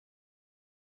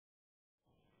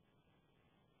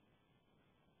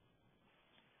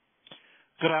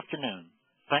Good afternoon.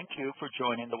 Thank you for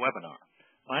joining the webinar.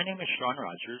 My name is Sean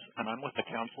Rogers, and I'm with the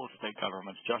Council of State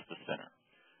Governments Justice Center.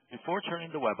 Before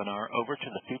turning the webinar over to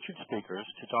the featured speakers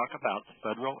to talk about the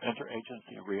Federal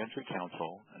Interagency Reentry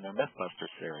Council and their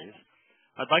Mythbusters series,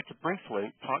 I'd like to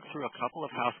briefly talk through a couple of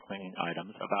house-cleaning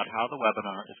items about how the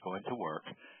webinar is going to work,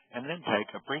 and then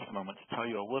take a brief moment to tell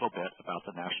you a little bit about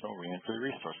the National Reentry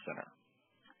Resource Center.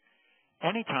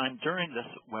 Anytime during this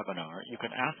webinar, you can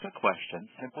ask a question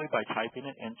simply by typing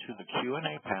it into the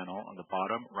Q&A panel on the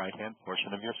bottom right-hand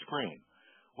portion of your screen.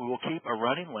 We will keep a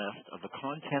running list of the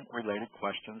content-related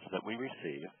questions that we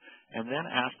receive, and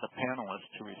then ask the panelists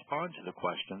to respond to the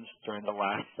questions during the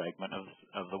last segment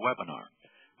of the webinar.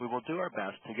 We will do our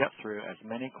best to get through as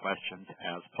many questions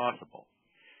as possible.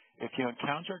 If you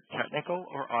encounter technical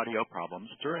or audio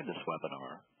problems during this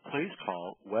webinar, please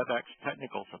call WebEx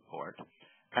Technical Support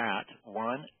at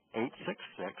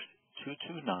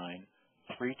 1-866-229-3239.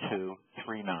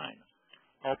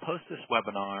 I'll post this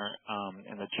webinar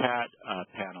in the chat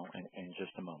panel in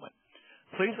just a moment.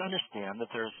 Please understand that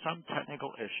there are some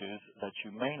technical issues that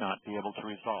you may not be able to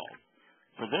resolve.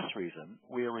 For this reason,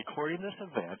 we are recording this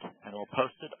event and will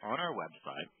post it on our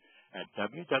website at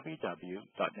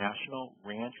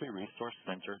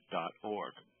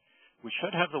www.nationalreentryresourcecenter.org. We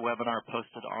should have the webinar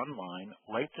posted online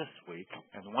late this week,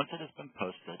 and once it has been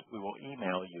posted, we will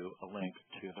email you a link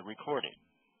to the recording.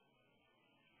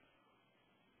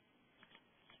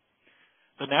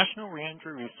 The National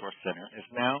Reentry Resource Center is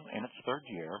now in its third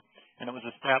year, and it was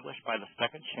established by the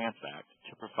Second Chance Act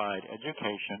to provide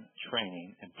education,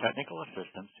 training, and technical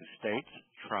assistance to states,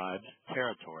 tribes,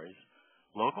 territories,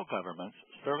 local governments,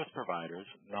 service providers,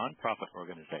 nonprofit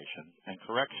organizations, and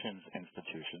corrections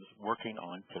institutions working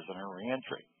on prisoner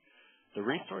reentry. The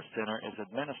Resource Center is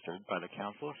administered by the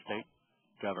Council of State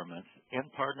Governments in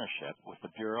partnership with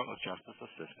the Bureau of Justice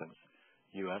Assistance,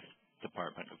 U.S.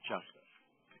 Department of Justice.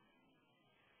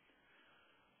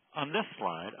 On this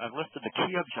slide, I've listed the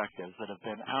key objectives that have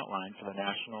been outlined for the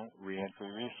National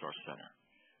Reentry Resource Center.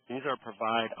 These are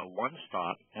provide a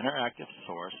one-stop interactive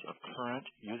source of current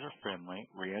user-friendly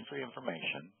reentry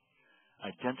information,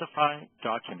 identify,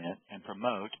 document, and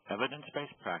promote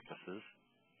evidence-based practices,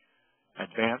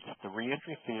 advance the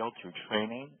reentry field through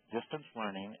training, distance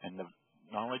learning, and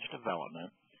knowledge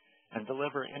development, and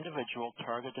deliver individual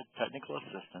targeted technical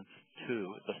assistance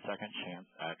to the Second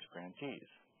Chance Act grantees.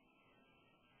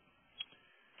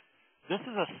 This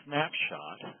is a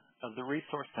snapshot of the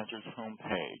Resource Center's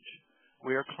homepage.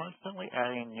 We are constantly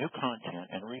adding new content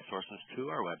and resources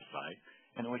to our website,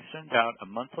 and we send out a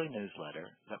monthly newsletter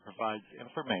that provides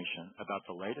information about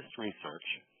the latest research,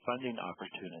 funding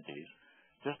opportunities,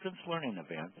 distance learning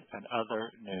events, and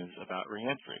other news about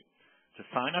reentry. To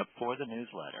sign up for the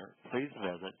newsletter, please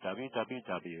visit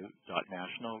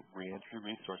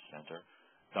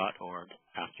www.nationalreentryresourcecenter.org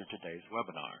after today's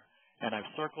webinar. And I've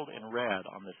circled in red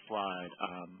on this slide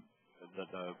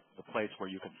the place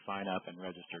where you can sign up and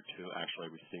register to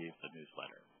actually receive the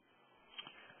newsletter.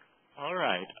 All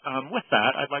right. With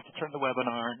that, I'd like to turn the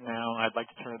webinar now. I'd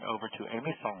like to turn it over to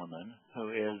Amy Solomon,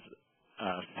 who is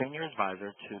Senior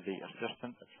Advisor to the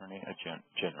Assistant Attorney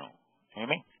General.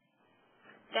 Amy?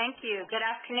 Thank you. Good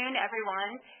afternoon,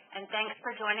 everyone, and thanks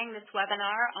for joining this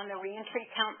webinar on the Reentry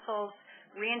Council's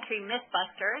Reentry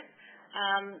Mythbusters.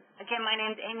 Again, my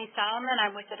name is Amy Solomon.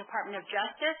 I'm with the Department of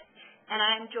Justice, and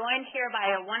I'm joined here by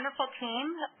a wonderful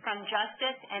team from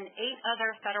Justice and 8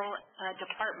 other federal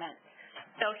departments.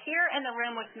 So here in the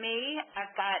room with me,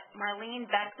 I've got Marlene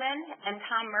Beckman and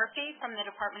Tom Murphy from the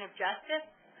Department of Justice,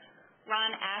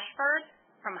 Ron Ashford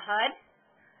from HUD,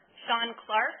 Sean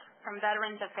Clark from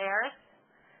Veterans Affairs,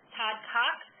 Todd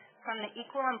Cox from the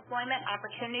Equal Employment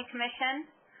Opportunity Commission,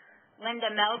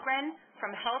 Linda Melgren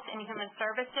from Health and Human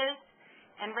Services,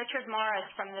 and Richard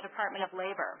Morris from the Department of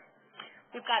Labor.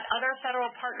 We've got other federal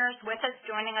partners with us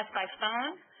joining us by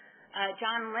phone.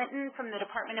 John Linton from the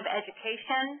Department of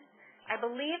Education. I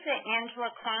believe that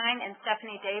Angela Klein and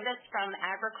Stephanie Davis from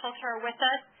Agriculture are with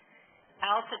us.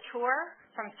 Al Fatur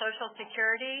from Social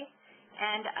Security.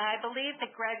 And I believe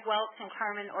that Greg Welch and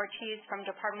Carmen Ortiz from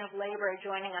Department of Labor are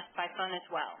joining us by phone as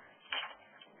well.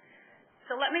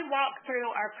 So let me walk through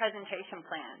our presentation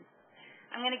plan.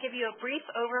 I'm going to give you a brief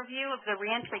overview of the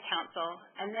Reentry Council,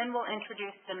 and then we'll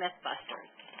introduce the Mythbusters.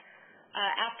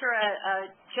 After a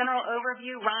general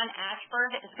overview, Ron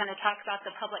Ashford is going to talk about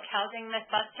the public housing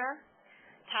Mythbuster.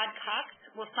 Todd Cox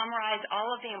will summarize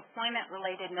all of the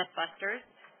employment-related Mythbusters.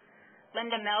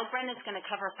 Linda Melgren is going to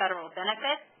cover federal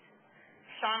benefits.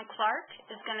 Sean Clark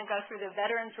is going to go through the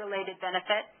veterans-related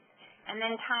benefits. And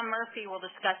then Tom Murphy will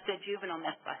discuss the juvenile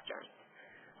Mythbusters.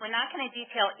 We're not going to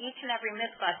detail each and every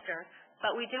Mythbuster,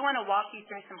 but we do want to walk you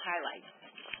through some highlights.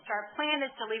 So our plan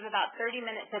is to leave about 30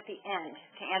 minutes at the end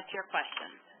to answer your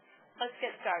questions. Let's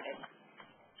get started.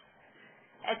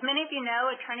 As many of you know,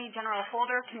 Attorney General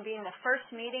Holder convened the first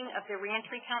meeting of the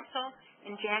Reentry Council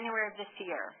in January of this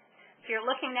year. So you're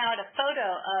looking now at a photo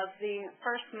of the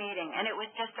first meeting, and it was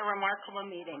just a remarkable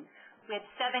meeting. We had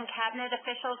 7 cabinet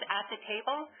officials at the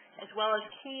table, as well as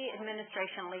key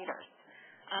administration leaders.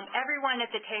 Everyone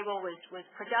at the table was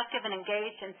productive and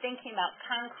engaged in thinking about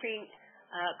concrete,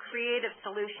 creative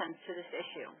solutions to this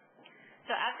issue.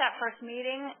 So at that first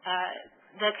meeting,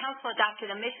 the Council adopted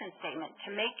a mission statement to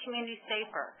make communities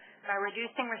safer by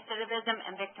reducing recidivism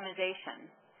and victimization,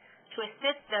 to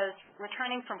assist those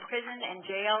returning from prison and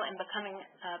jail and becoming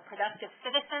productive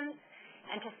citizens,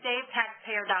 and to save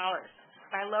taxpayer dollars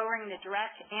by lowering the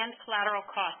direct and collateral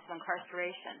costs of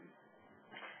incarceration.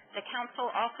 The Council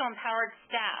also empowered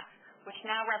staff, which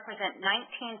now represent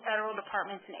 19 federal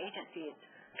departments and agencies,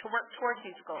 to work towards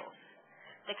these goals.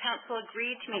 The Council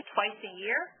agreed to meet twice a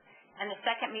year, and the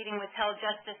second meeting was held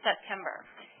just this September.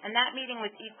 And that meeting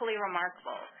was equally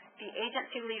remarkable. The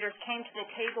agency leaders came to the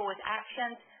table with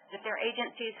actions that their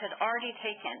agencies had already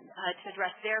taken to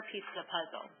address their piece of the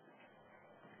puzzle.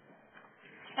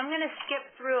 I'm going to skip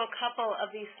through a couple of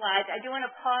these slides. I do want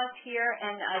to pause here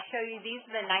and show you these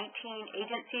are the 19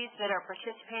 agencies that are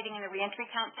participating in the Reentry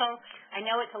Council. I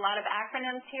know it's a lot of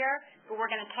acronyms here, but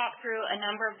we're going to talk through a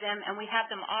number of them, and we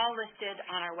have them all listed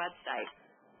on our website.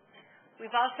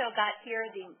 We've also got here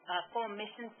the full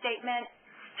mission statement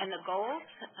and the goals,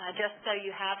 just so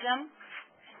you have them.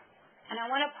 And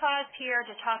I want to pause here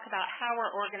to talk about how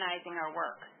we're organizing our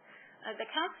work. The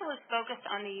Council is focused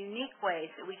on the unique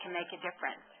ways that we can make a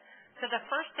difference. So the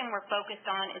first thing we're focused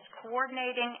on is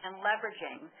coordinating and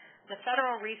leveraging the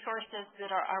federal resources that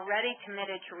are already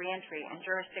committed to reentry in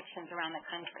jurisdictions around the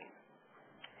country.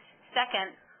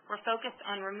 Second, we're focused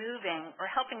on removing or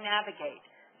helping navigate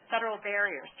federal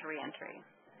barriers to reentry.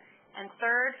 And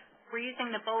third, we're using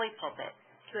the bully pulpit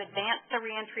to advance the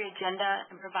reentry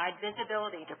agenda and provide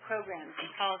visibility to programs and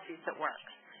policies that work.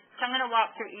 So I'm going to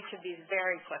walk through each of these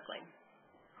very quickly.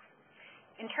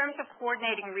 In terms of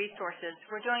coordinating resources,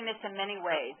 we're doing this in many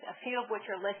ways, a few of which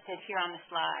are listed here on the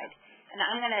slide, and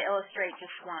I'm going to illustrate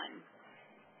just one.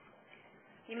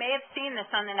 You may have seen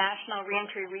this on the National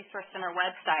Reentry Resource Center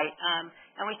website,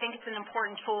 and we think it's an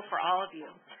important tool for all of you.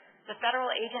 The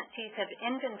federal agencies have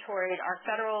inventoried our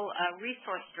federal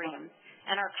resource streams,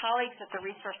 and our colleagues at the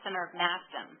Resource Center have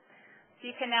mapped them. So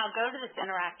you can now go to this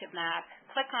interactive map,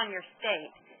 click on your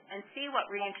state, and see what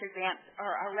reentry grants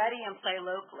are already in play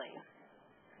locally.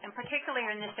 And particularly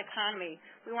in this economy,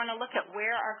 we want to look at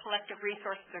where our collective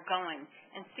resources are going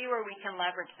and see where we can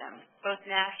leverage them, both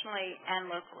nationally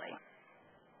and locally.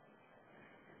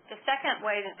 The second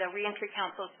way that the Reentry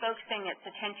Council is focusing its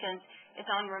attention is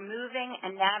on removing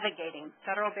and navigating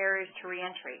federal barriers to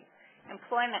reentry,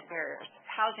 employment barriers,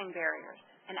 housing barriers,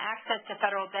 and access to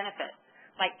federal benefits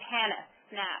like TANF,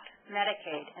 SNAP,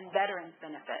 Medicaid, and veterans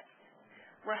benefits.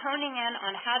 We're honing in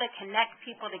on how to connect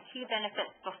people to key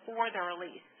benefits before they're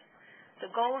released. The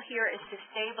goal here is to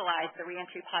stabilize the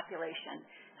reentry population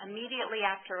immediately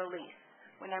after release,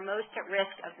 when they're most at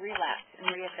risk of relapse and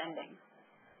reoffending.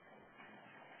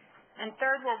 And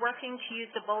third, we're working to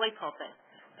use the bully pulpit,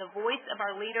 the voice of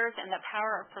our leaders and the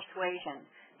power of persuasion,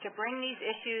 to bring these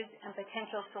issues and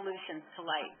potential solutions to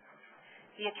light.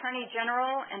 The Attorney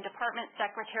General and Department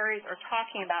Secretaries are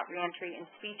talking about reentry in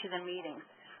speeches and meetings.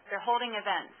 They're holding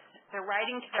events. They're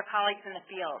writing to their colleagues in the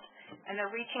field, and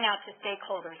they're reaching out to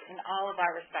stakeholders in all of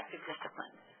our respective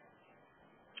disciplines.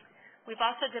 We've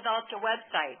also developed a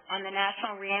website on the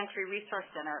National Reentry Resource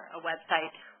Center, a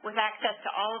website with access to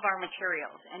all of our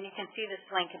materials, and you can see this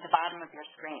link at the bottom of your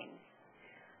screen.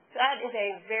 So that is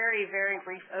a very, very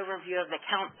brief overview of the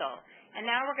Council. And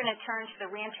now we're going to turn to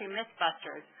the Reentry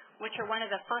Mythbusters, which are one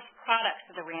of the first products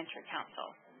of the Reentry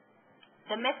Council.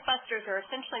 The Mythbusters are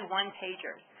essentially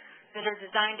one-pagers that are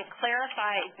designed to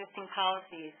clarify existing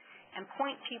policies and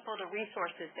point people to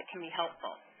resources that can be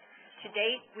helpful. To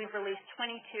date, we've released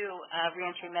 22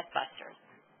 Reentry Mythbusters.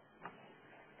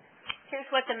 Here's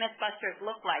what the Mythbusters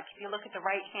look like if you look at the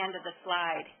right hand of the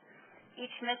slide.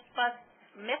 Each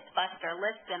Mythbuster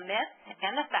lists the myth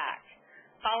and the fact,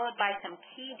 followed by some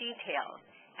key details,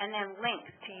 and then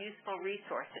links to useful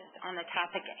resources on the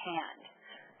topic at hand.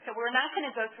 So we're not going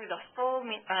to go through the full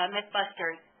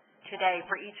Mythbusters today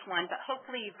for each one, but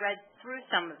hopefully you've read through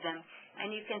some of them,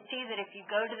 and you can see that if you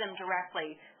go to them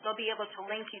directly, they'll be able to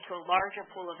link you to a larger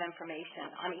pool of information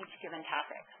on each given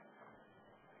topic.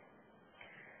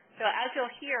 So as you'll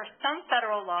hear, some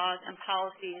federal laws and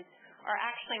policies are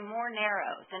actually more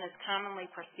narrow than is commonly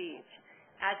perceived,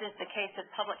 as is the case with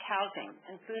public housing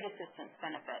and food assistance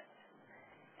benefits.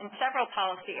 In several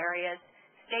policy areas,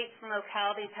 states and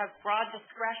localities have broad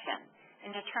discretion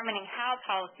in determining how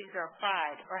policies are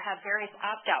applied or have various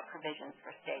opt-out provisions for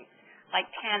states, like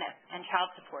TANF and child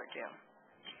support do.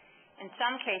 In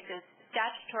some cases,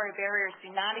 statutory barriers do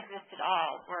not exist at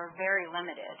all or are very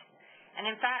limited. And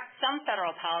in fact, some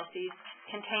federal policies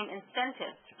contain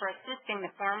incentives for assisting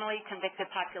the formerly convicted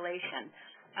population.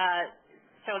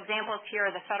 So examples here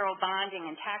are the federal bonding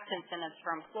and tax incentives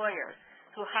for employers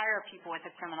who hire people with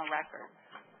a criminal record.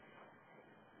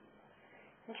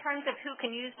 In terms of who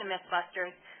can use the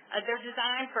Mythbusters, they're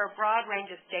designed for a broad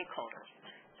range of stakeholders.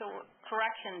 So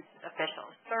corrections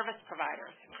officials, service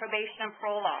providers, probation and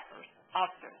parole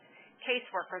officers,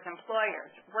 caseworkers,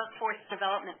 employers, workforce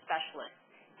development specialists,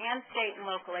 and state and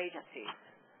local agencies.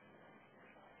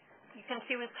 You can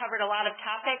see we've covered a lot of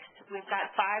topics. We've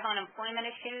got 5 on employment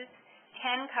issues,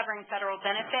 10 covering federal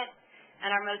benefits, and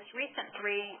our most recent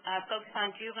 3 focus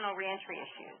on juvenile reentry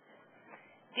issues.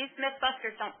 These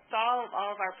Mythbusters don't solve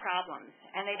all of our problems,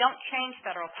 and they don't change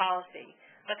federal policy,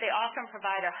 but they often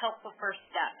provide a helpful first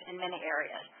step in many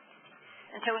areas.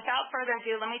 And so without further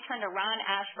ado, let me turn to Ron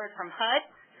Ashford from HUD,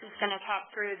 who's going to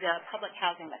talk through the public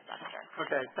housing Mythbuster.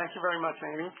 Okay, thank you very much,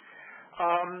 Amy.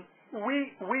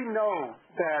 We know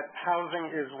that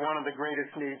housing is one of the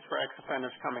greatest needs for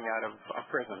ex-offenders coming out of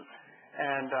prison.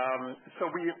 And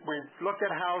so we looked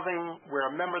at housing.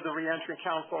 We're a member of the Reentry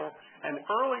Council. And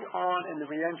early on in the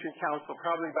Reentry Council,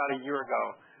 probably about a year ago,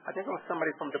 I think it was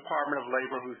somebody from Department of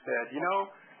Labor who said, you know,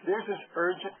 there's this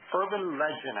urban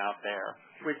legend out there,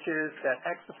 which is that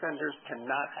ex-offenders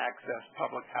cannot access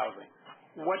public housing.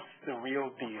 What's the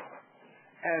real deal?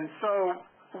 And so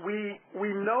we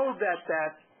know that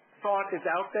that thought is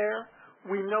out there.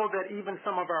 We know that even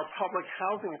some of our public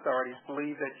housing authorities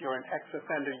believe that you're an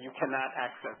ex-offender, you cannot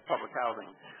access public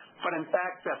housing. But in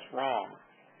fact, that's wrong.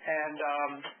 And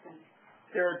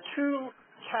there are 2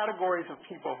 categories of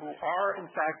people who are in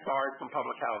fact barred from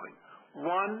public housing.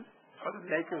 One are the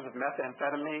makers of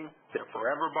methamphetamine, they're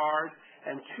forever barred.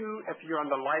 And 2, if you're on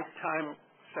the lifetime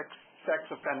sex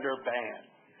offender ban,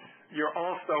 you're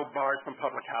also barred from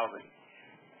public housing.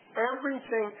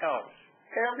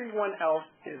 Everyone else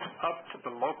is up to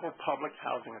the local public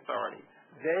housing authority.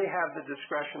 They have the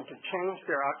discretion to change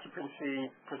their occupancy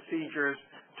procedures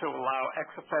to allow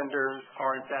ex-offenders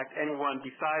or, in fact, anyone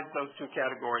besides those 2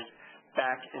 categories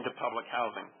back into public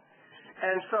housing.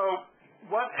 And so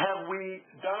what have we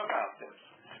done about this?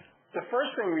 The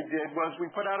first thing we did was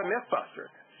we put out a Mythbuster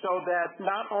so that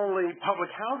not only public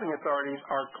housing authorities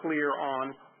are clear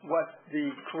on what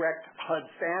the correct HUD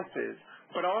stance is,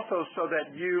 but also so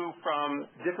that you from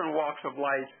different walks of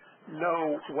life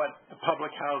know what the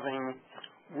public housing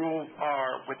rules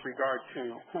are with regard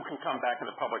to who can come back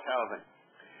into public housing.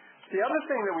 The other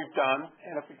thing that we've done,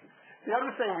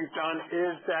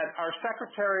 is that our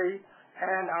secretary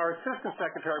and our assistant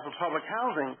secretary for public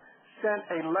housing sent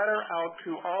a letter out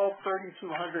to all 3,200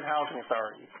 housing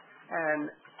authorities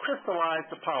and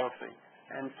crystallized the policy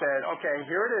and said, okay,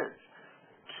 here it is.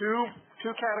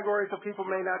 Two categories of people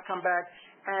may not come back,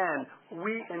 and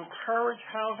we encourage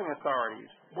housing authorities,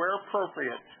 where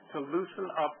appropriate, to loosen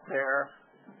up their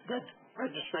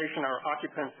registration or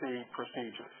occupancy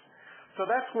procedures. So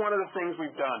that's one of the things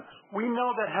we've done. We know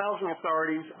that housing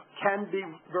authorities can be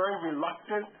very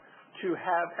reluctant to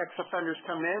have ex-offenders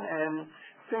come in, and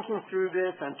thinking through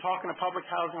this and talking to public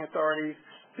housing authorities,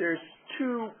 there's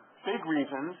 2 big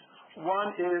reasons. One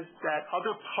is that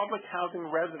other public housing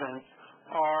residents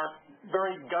are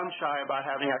very gun-shy about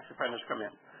having ex-offenders come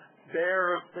in.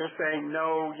 They're saying,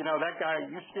 no, you know, that guy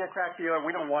used to be a crack dealer,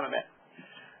 we don't want him in.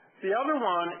 The other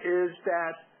one is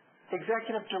that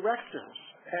executive directors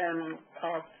and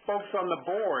folks on the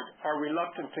board are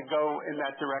reluctant to go in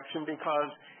that direction because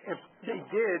if they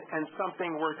did and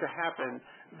something were to happen,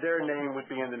 their name would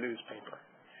be in the newspaper.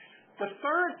 The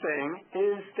third thing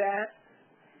is that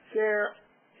there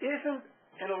isn't,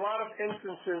 in a lot of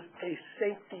instances, a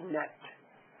safety net,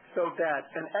 so that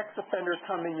an ex-offender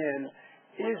coming in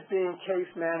is being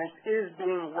case managed, is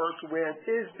being worked with,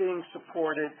 is being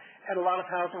supported, and a lot of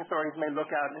housing authorities may look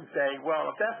out and say,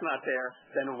 well, if that's not there,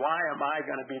 then why am I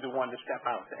going to be the one to step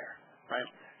out there, right?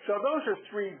 So those are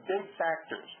 3 big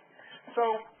factors. So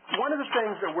one of the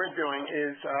things that we're doing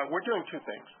is we're doing 2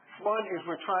 things. One is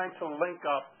we're trying to link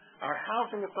up our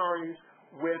housing authorities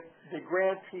with the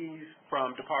grantees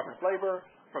from Department of Labor,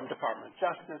 from Department of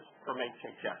Justice, from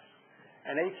HHS.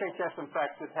 And HHS, in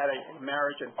fact, has had a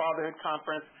marriage and fatherhood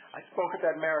conference. I spoke at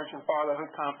that marriage and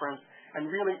fatherhood conference and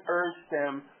really urged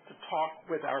them to talk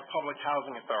with our public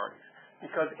housing authorities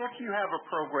Because if you have a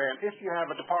program, if you have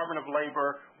a Department of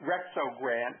Labor REXO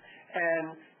grant,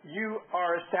 and you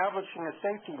are establishing a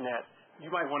safety net, you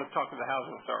might want to talk to the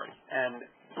Housing Authority and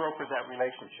broker that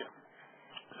relationship.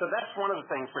 So that's one of the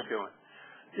things we're doing.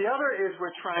 The other is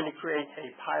we're trying to create a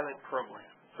pilot program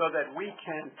so that we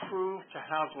can prove to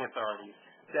housing authorities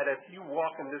that if you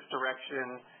walk in this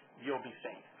direction, you'll be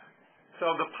safe. So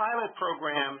the pilot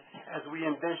program, as we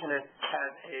envision it,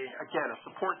 has a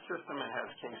support system. It has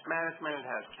case management. It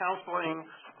has counseling.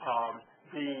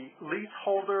 The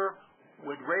leaseholder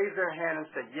would raise their hand and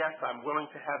say, yes, I'm willing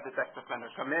to have this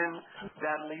ex-offender come in.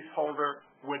 That leaseholder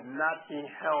would not be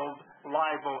held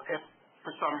liable if, for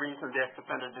some reason, the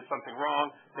ex-offender did something wrong.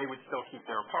 They would still keep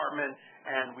their apartment,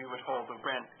 and we would hold the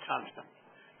rent constant.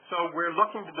 So we're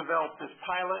looking to develop this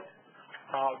pilot.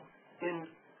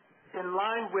 In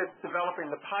line with developing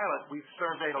the pilot, we've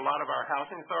surveyed a lot of our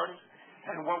housing authorities,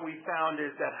 and what we found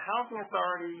is that housing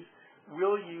authorities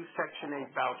will use Section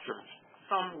 8 vouchers.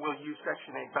 Some will use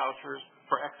Section 8 vouchers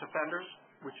for ex-offenders,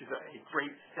 which is a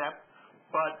great step,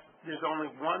 but there's only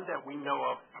one that we know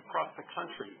of across the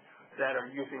country that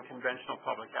are using conventional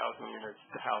public housing units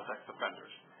to house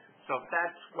ex-offenders. So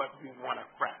that's what we want to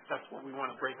crack. That's what we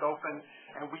want to break open.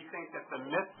 And we think that the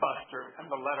Mythbuster and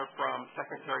the letter from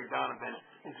Secretary Donovan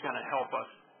is going to help us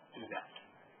do that.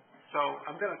 So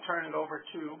I'm going to turn it over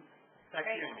to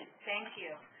Amy. Thank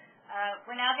you.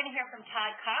 We're now going to hear from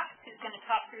Todd Cox, who's going to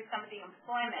talk through some of the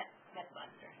employment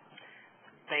Mythbusters.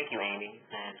 Thank you, Amy,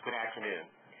 and good afternoon.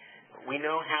 We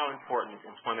know how important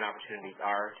employment opportunities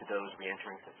are to those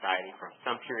reentering society from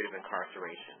some period of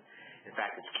incarceration. In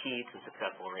fact, it's key to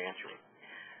successful reentry.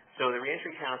 So the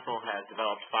Reentry Council has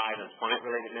developed 5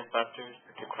 employment-related Mythbusters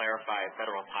to clarify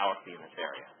federal policy in this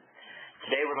area.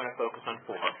 Today we're going to focus on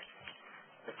 4.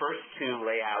 The first 2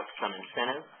 lay out some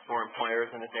incentives for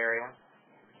employers in this area.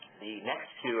 The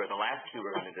next 2, or the last 2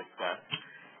 we're going to discuss,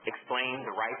 explain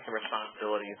the rights and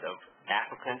responsibilities of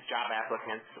applicants, job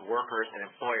applicants, workers, and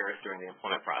employers during the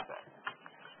employment process.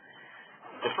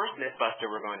 The first Mythbuster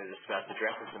we're going to discuss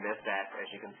addresses the myth that, as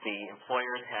you can see,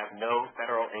 employers have no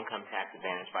federal income tax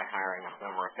advantage by hiring a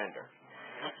former offender.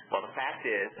 Well, the fact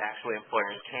is, actually,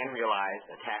 employers can realize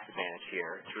a tax advantage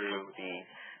here through the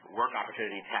Work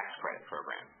Opportunity Tax Credit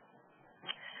Program.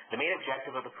 The main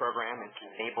objective of the program is to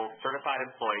enable certified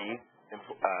employees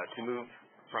to move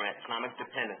from economic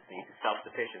dependency to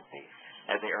self-sufficiency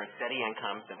as they earn steady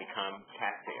incomes and become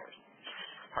taxpayers.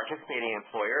 Participating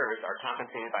employers are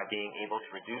compensated by being able to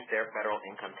reduce their federal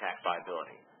income tax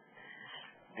liability.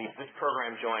 This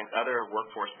program joins other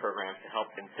workforce programs to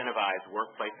help incentivize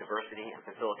workplace diversity and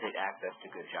facilitate access to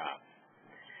good jobs.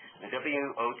 The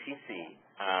WOTC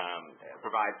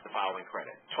provides the following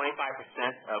credit: 25%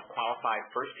 of qualified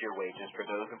first-year wages for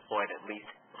those employed at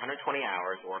least 120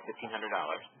 hours or $1,500,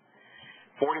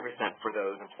 40% for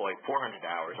those employed 400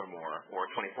 hours or more,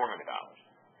 or $2,400.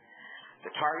 The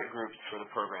target groups for the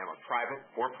program are private,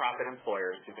 for-profit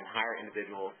employers who can hire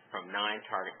individuals from 9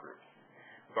 target groups.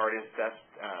 We've already discussed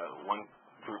one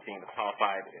group being the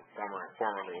qualified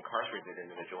formerly incarcerated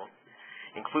individuals.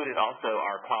 Included also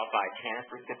are qualified TANF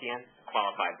recipients,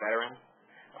 qualified veterans,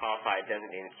 qualified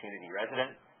designated community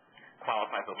residents,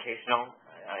 qualified vocational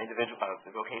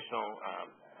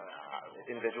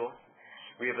individuals,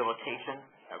 rehabilitation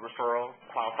referrals,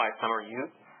 qualified summer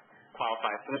youth,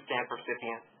 qualified food stamp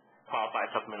recipients,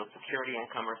 qualified supplemental security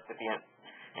income recipients,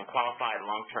 and qualified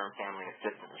long-term family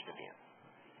assistance recipients.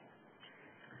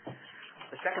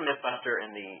 The second Mythbuster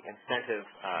in the incentive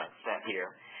set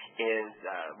here is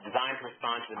designed to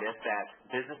respond to the myth that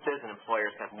businesses and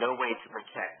employers have no way to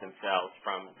protect themselves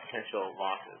from potential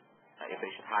losses if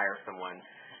they should hire someone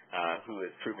who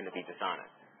is proven to be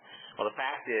dishonest. Well, the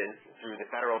fact is, through the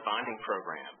federal bonding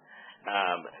program,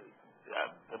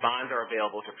 bonds are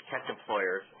available to protect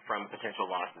employers from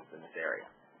potential losses in this area.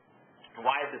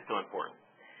 Why is this so important?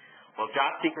 Well,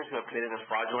 job seekers who have committed a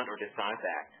fraudulent or dishonest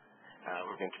act,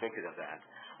 or been convicted of that,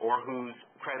 or whose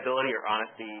credibility or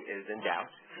honesty is in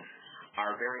doubt,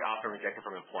 are very often rejected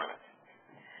from employment.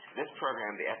 This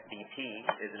program, the SDP,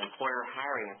 is an employer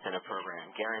hiring incentive program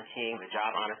guaranteeing the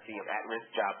job honesty of at-risk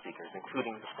job seekers,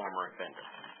 including the former offender.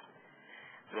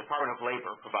 The Department of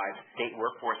Labor provides state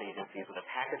workforce agencies with a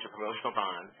package of promotional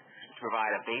bonds to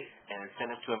provide a base and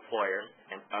incentive to employers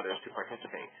and others to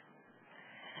participate.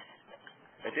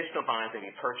 Additional bonds may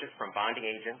be purchased from bonding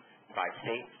agents by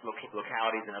states,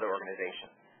 localities, and other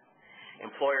organizations.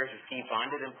 Employers receive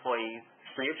bonded employees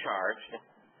free of charge,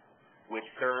 which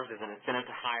serves as an incentive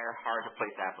to hire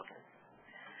hard-to-place applicants.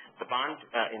 The bond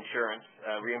insurance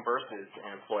reimburses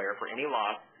an employer for any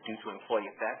loss due to employee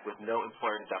theft with no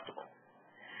employer deductible.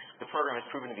 The program has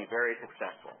proven to be very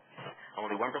successful.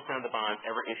 Only 1% of the bonds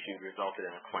ever issued resulted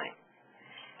in a claim.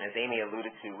 And as Amy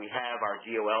alluded to, we have our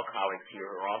GOL colleagues here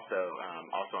who are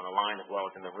also on the line as well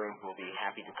as in the room who will be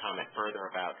happy to comment further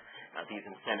about these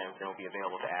incentives and will be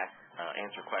available to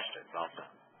answer questions also.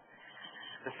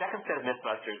 The second set of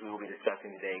mythbusters we will be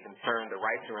discussing today concern the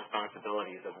rights and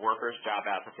responsibilities of workers, job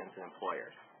applicants, and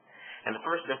employers. And the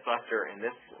first mythbuster in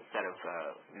this set of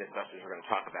mythbusters we're going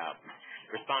to talk about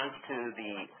responds to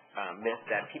the myth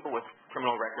that people with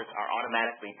criminal records are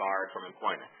automatically barred from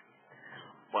employment.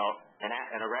 Well,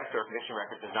 an arrest or a conviction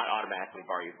record does not automatically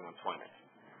bar you from employment.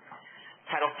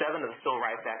 Title VII of the Civil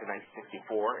Rights Act of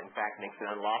 1964, in fact, makes it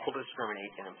unlawful to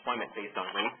discriminate in employment based on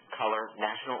race, color,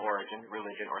 national origin,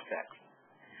 religion, or sex.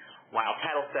 While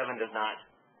Title VII does not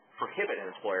prohibit an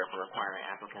employer from requiring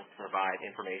applicants to provide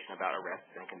information about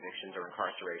arrests and convictions or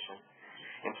incarceration,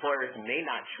 employers may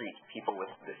not treat people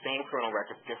with the same criminal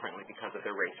records differently because of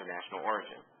their race or national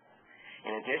origin.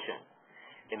 In addition,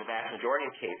 in the vast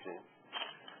majority of cases,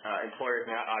 employers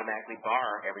may not automatically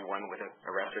bar everyone with an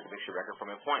arrest or conviction record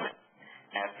from employment,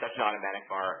 as such an automatic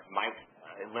bar might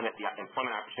limit the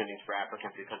employment opportunities for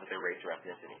applicants because of their race or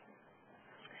ethnicity.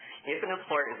 If an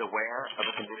employer is aware of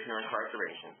a conviction or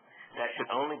incarceration, that should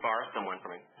only bar someone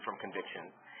from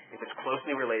conviction if it's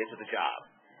closely related to the job,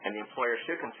 and the employer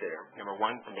should consider, number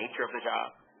one, the nature of the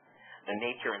job, the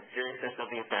nature and seriousness of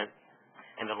the offense,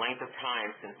 and the length of time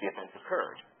since the offense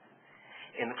occurred.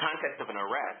 In the context of an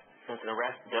arrest, since an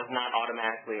arrest does not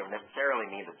automatically or necessarily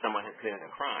mean that someone has committed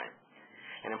a crime,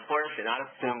 an employer should not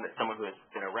assume that someone who has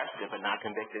been arrested but not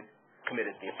convicted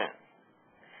committed the offense.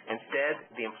 Instead,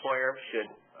 the employer should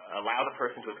allow the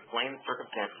person to explain the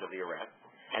circumstances of the arrest,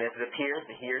 and if it appears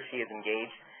that he or she is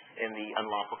engaged in the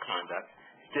unlawful conduct,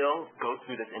 still go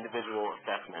through this individual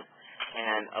assessment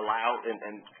and allow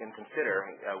and consider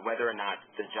whether or not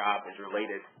the job is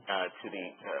related to the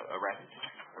arrest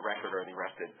record or the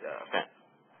arrested offense.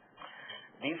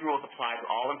 These rules apply to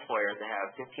all employers that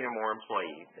have 15 or more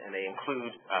employees, and they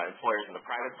include employers in the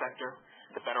private sector,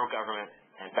 the federal government,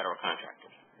 and federal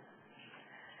contractors.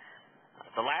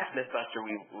 The last mythbuster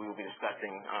we will be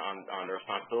discussing on the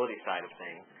responsibility side of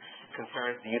things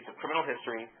concerns the use of criminal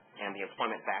history and the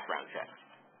employment background checks.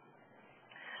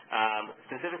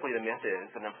 Specifically, the myth is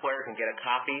an employer can get a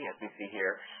copy, as we see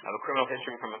here, of a criminal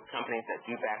history from companies that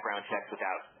do background checks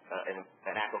without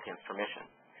an applicant's permission.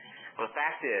 Well, the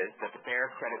fact is that the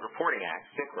Fair Credit Reporting Act,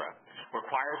 FCRA,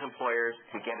 requires employers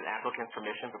to get an applicant's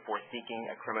permission before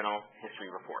seeking a criminal history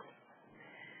report.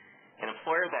 An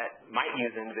employer that might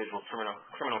use an individual's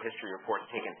criminal history report to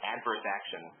take an adverse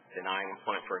action, denying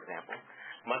employment, for example,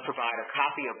 must provide a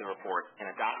copy of the report and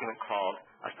a document called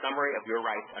a summary of your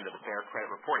rights under the Fair Credit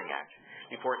Reporting Act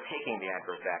before taking the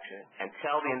adverse action, and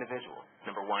tell the individual,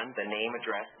 number one, the name,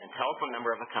 address, and telephone number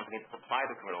of the company that supplied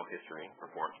the criminal history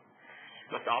report.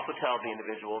 Must also tell the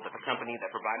individual that the company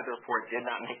that provided the report did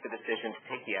not make the decision to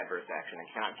take the adverse action and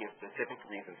cannot give specific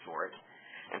reasons for it.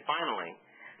 And finally,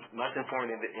 must inform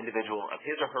the individual of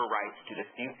his or her rights to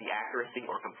dispute the accuracy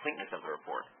or completeness of the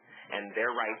report, and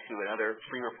their right to another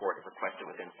free report if requested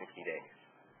within 60 days.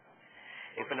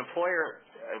 If an employer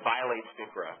violates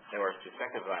FCRA, or is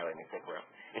suspected of violating FCRA,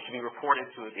 it should be reported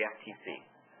to the FTC.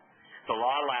 The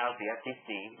law allows the FTC,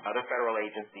 other federal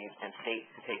agencies, and states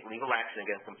to take legal action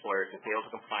against employers who fail to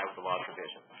comply with the law's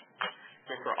provisions.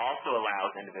 FCRA also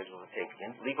allows individuals to take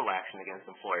legal action against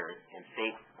employers in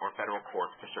state or federal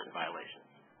courts for certain violations.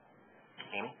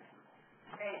 Amy?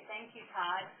 Great. Thank you,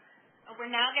 Todd. We're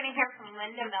now going to hear from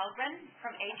Linda Melgren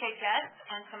from HHS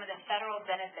on some of the federal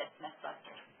benefits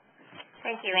mythbusters.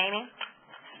 Thank you, Amy.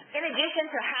 In addition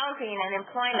to housing and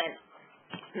employment,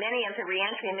 many of the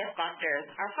reentry mythbusters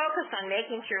are focused on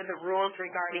making sure the rules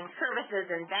regarding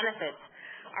services and benefits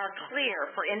are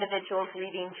clear for individuals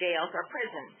leaving jails or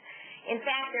prisons. In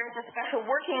fact, there's a special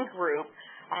working group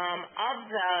of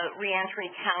the Reentry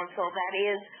Council that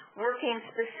is working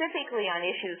specifically on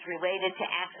issues related to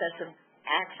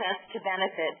access to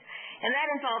benefits, and that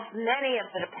involves many of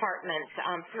the departments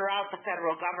throughout the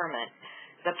federal government.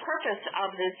 The purpose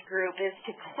of this group is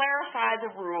to clarify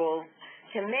the rules,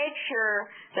 to make sure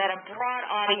that a broad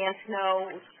audience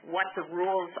knows what the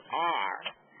rules are.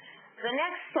 The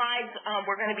next slides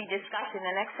we're going to be discussing,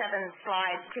 the next 7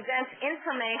 slides, presents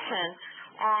information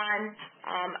on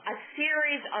a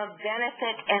series of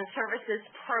benefit and services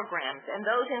programs, and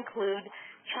those include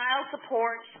child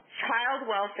support, child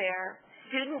welfare,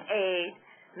 student aid,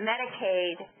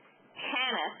 Medicaid,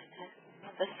 TANF,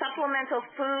 the Supplemental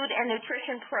Food and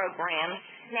Nutrition Program,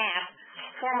 SNAP,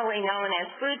 formerly known as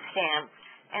food stamps,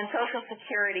 and Social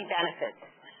Security benefits.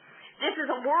 This is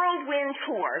a whirlwind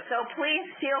tour, so please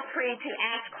feel free to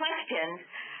ask questions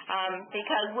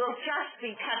because we'll just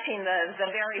be touching the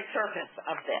very surface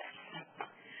of this.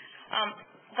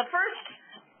 The first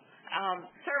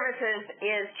services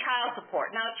is child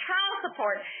support. Now, child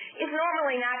support is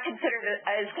normally not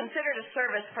considered a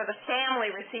service for the family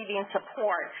receiving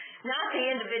support, not the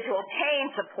individual paying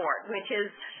support, which is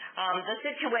the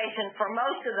situation for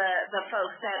most of the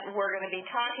folks that we're going to be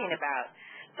talking about.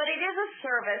 But it is a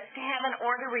service to have an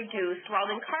order reduced while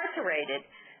incarcerated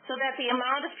so that the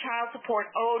amount of child support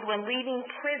owed when leaving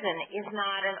prison is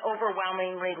not an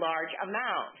overwhelmingly large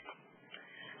amount.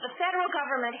 The federal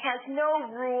government has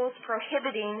no rules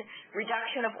prohibiting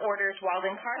reduction of orders while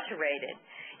incarcerated,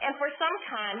 and for some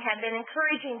time have been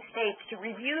encouraging states to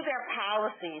review their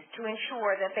policies to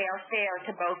ensure that they are fair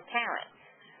to both parents.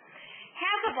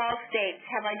 Half of all states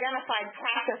have identified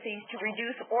processes to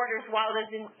reduce orders while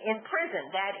in prison.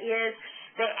 That is,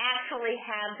 they actually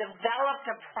have developed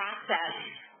a process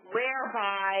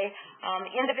whereby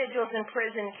individuals in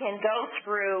prison can go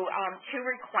through to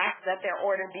request that their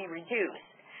order be reduced.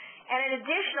 And an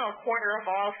additional quarter of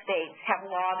all states have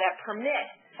law that permit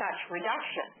such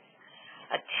reductions.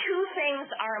 Two things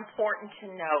are important to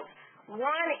note.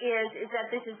 One is that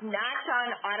this is not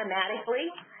done automatically,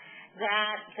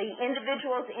 that the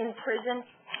individuals in prison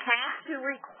have to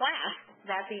request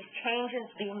that these changes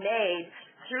be made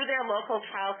through their local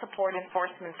child support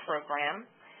enforcement program.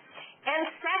 And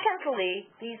secondly,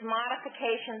 these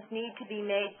modifications need to be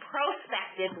made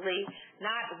prospectively,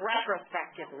 not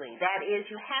retrospectively. That is,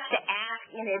 you have to ask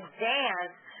in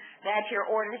advance that your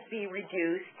orders be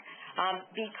reduced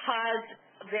because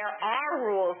there are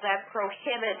rules that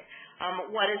prohibit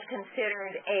what is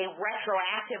considered a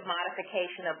retroactive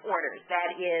modification of orders.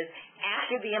 That is,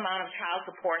 after the amount of child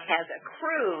support has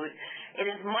accrued, it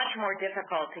is much more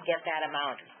difficult to get that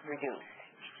amount reduced.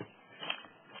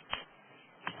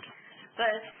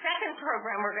 The second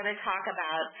program we're going to talk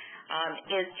about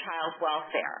is child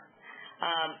welfare.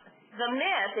 The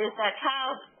myth is that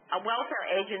child welfare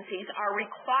agencies are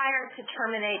required to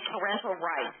terminate parental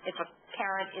rights if a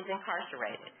parent is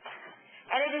incarcerated.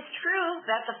 And it is true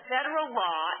that the federal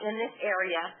law in this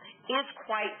area is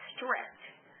quite strict.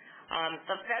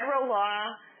 The federal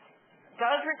law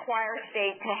does require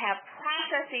states to have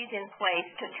processes in place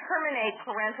to terminate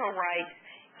parental rights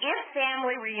if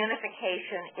family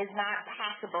reunification is not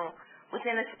possible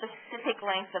within a specific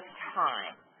length of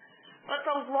time. But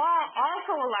the law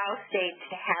also allows states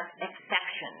to have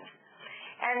exceptions.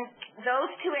 And those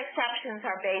two exceptions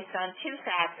are based on two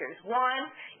factors.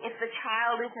 One, if the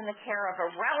child is in the care of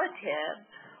a relative,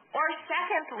 or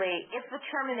secondly, if the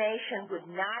termination would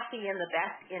not be in the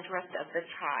best interest of the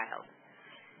child.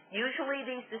 Usually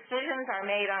these decisions are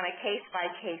made on a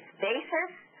case-by-case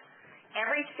basis.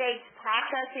 Every state's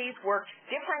processes work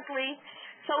differently,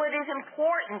 so it is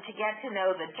important to get to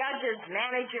know the judges,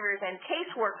 managers, and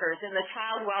caseworkers in the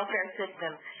child welfare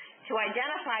system to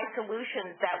identify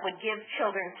solutions that would give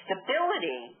children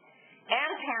stability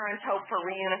and parents hope for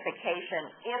reunification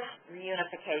if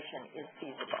reunification is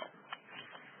feasible.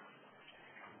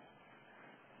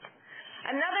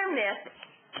 Another myth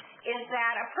is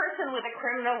that a person with a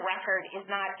criminal record is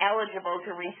not eligible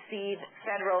to receive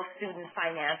federal student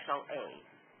financial aid.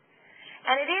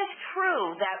 And it is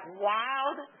true that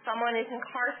while someone is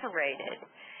incarcerated,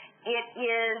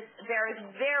 there is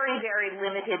very, very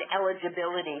limited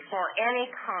eligibility for any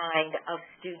kind of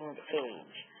student aid.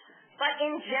 But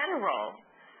in general,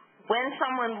 when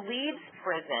someone leaves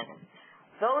prison,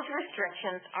 those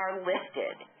restrictions are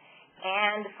lifted,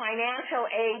 and financial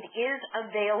aid is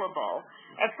available,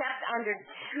 except under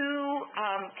two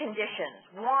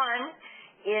conditions. One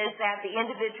is that the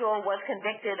individual was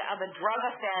convicted of a drug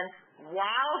offense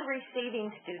while receiving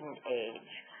student aid,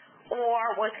 or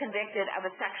was convicted of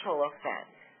a sexual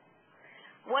offense.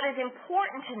 What is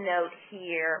important to note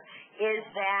here is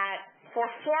that for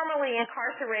formerly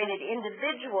incarcerated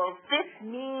individuals, this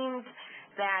means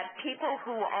that people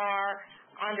who are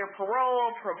under parole,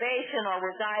 probation, or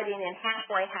residing in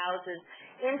halfway houses,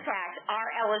 in fact, are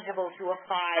eligible to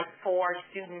apply for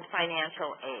student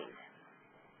financial aid.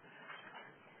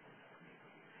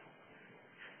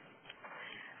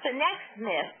 The next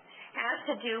myth has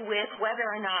to do with whether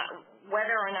or not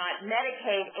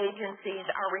Medicaid agencies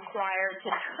are required to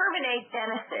terminate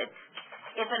benefits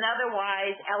if an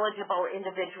otherwise eligible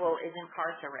individual is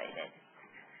incarcerated.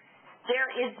 There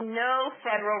is no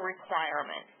federal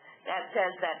requirement that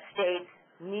says that states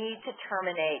need to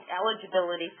terminate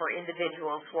eligibility for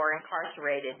individuals who are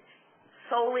incarcerated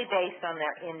solely based on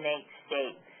their inmate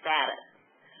state status.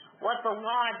 What the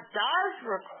law does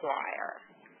require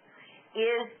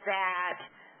is that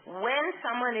when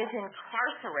someone is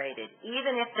incarcerated,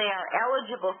 even if they are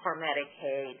eligible for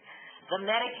Medicaid, the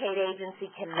Medicaid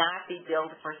agency cannot be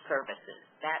billed for services.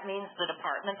 That means the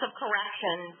Departments of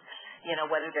Corrections,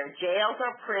 whether they're jails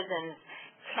or prisons,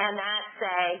 cannot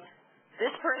say,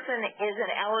 this person is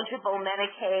an eligible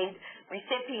Medicaid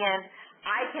recipient,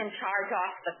 I can charge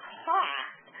off the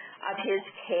cost of his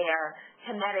care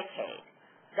to Medicaid.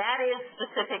 That is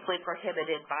specifically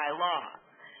prohibited by law.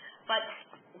 But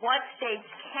what states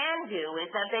can do is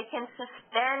that they can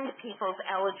suspend people's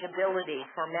eligibility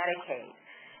for Medicaid.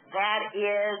 That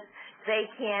is, they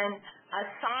can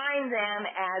assign them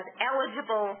as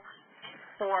eligible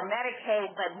for Medicaid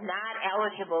but not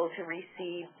eligible to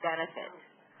receive benefits.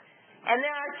 And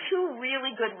there are two really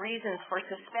good reasons for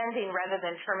suspending rather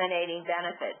than terminating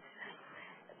benefits.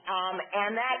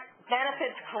 And that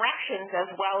benefits corrections as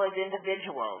well as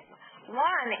individuals.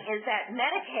 One is that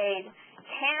Medicaid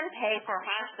can pay for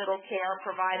hospital care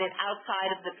provided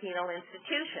outside of the penal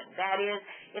institution. That is,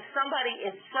 if somebody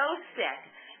is so sick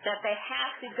that they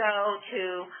have to go to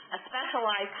a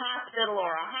specialized hospital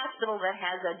or a hospital that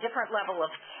has a different level of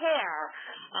care,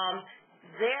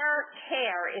 their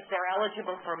care, if they're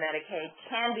eligible for Medicaid,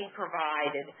 can be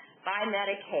provided by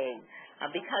Medicaid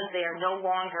because they are no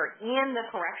longer in the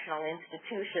correctional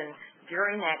institution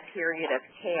during that period of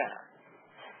care.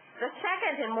 The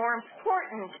second and more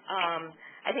important,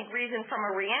 reason from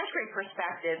a reentry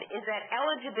perspective is that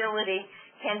eligibility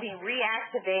can be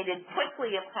reactivated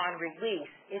quickly upon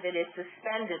release if it is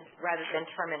suspended rather than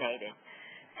terminated.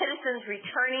 Citizens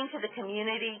returning to the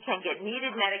community can get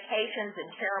needed medications and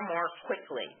care more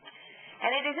quickly.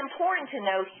 And it is important to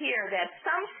note here that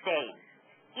some states,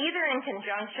 either in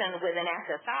conjunction with an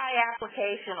SSI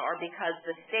application or because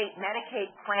the state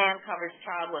Medicaid plan covers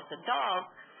childless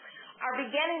adults, are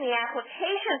beginning the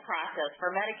application process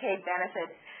for Medicaid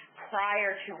benefits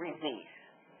prior to release.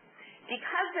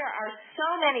 Because there are so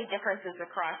many differences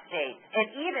across states and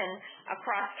even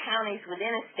across counties within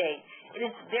a state, it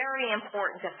is very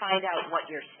important to find out what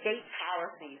your state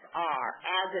policies are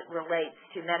as it relates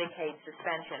to Medicaid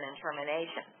suspension and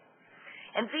termination.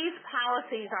 And these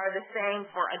policies are the same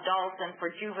for adults and for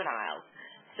juveniles.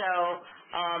 So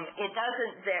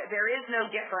there is no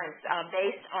difference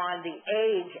based on the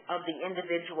age of the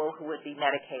individual who would be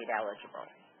Medicaid eligible.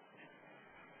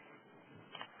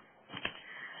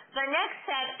 The next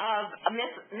set of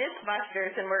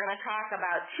mythbusters, and we're going to talk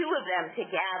about two of them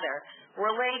together,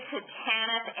 relate to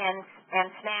TANF and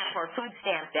SNAP or food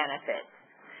stamp benefits.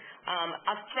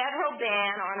 A federal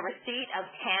ban on receipt of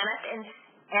TANF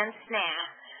and SNAP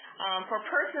for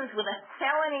persons with a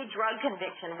felony drug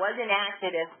conviction was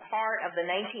enacted as part of the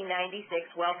 1996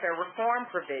 welfare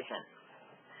reform provision.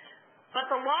 But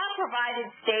the law provided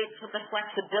states with the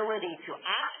flexibility to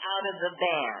opt out of the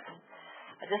ban.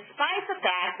 Despite the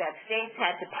fact that states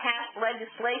had to pass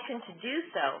legislation to do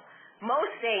so, most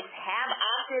states have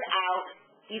opted out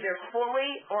either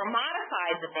fully or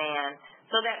modified the ban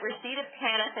so that receipt of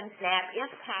TANF and SNAP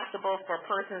is possible for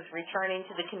persons returning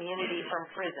to the community from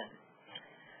prison.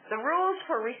 The rules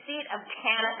for receipt of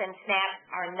TANF and SNAP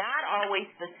are not always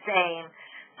the same,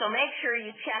 so make sure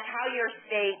you check how your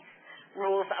state's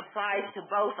rules applies to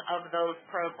both of those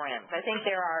programs. I think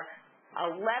there are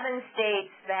 11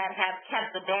 states that have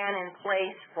kept the ban in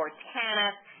place for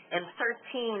TANF and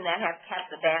 13 that have kept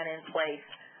the ban in place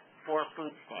for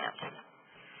food stamps.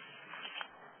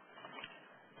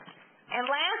 And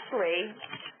lastly,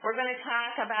 we're going to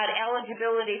talk about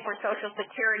eligibility for Social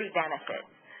Security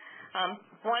benefits.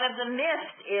 One of the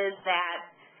myths is that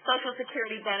Social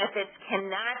Security benefits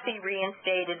cannot be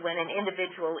reinstated when an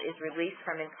individual is released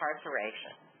from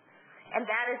incarceration. And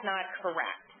that is not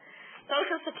correct.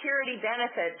 Social Security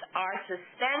benefits are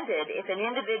suspended if an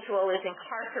individual is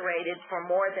incarcerated for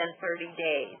more than 30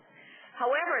 days.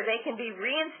 However, they can be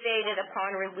reinstated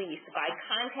upon release by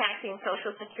contacting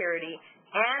Social Security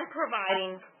and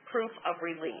providing proof of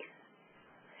release.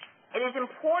 It is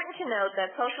important to note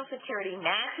that Social Security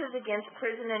matches against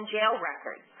prison and jail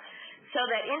records, so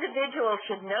that individuals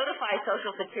should notify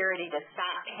Social Security to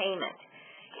stop payment.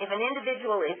 If an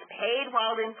individual is paid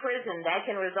while in prison, that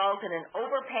can result in an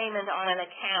overpayment on an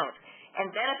account, and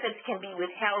benefits can be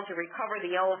withheld to recover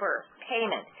the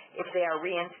overpayment if they are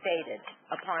reinstated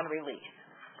upon release.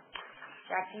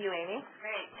 Back to you, Amy.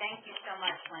 Great. Thank you so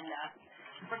much, Linda.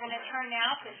 We're going to turn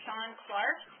now to Sean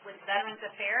Clark with Veterans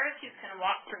Affairs, who's going to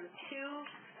walk through two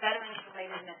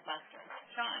veterans-related mythbusters.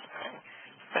 Sean.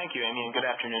 Thank you, Amy, and good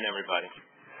afternoon, everybody.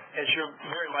 As you're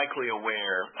very likely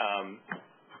aware,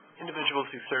 individuals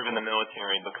who serve in the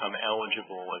military become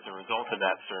eligible as a result of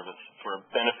that service for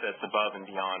benefits above and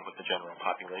beyond what the general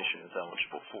population is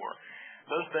eligible for.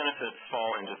 Those benefits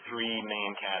fall into three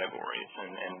main categories,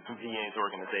 and VA's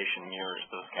organization mirrors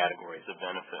those categories of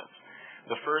benefits.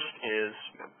 The first is,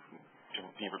 to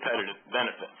be repetitive,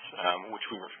 benefits,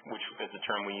 which is a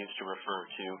term we use to refer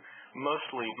to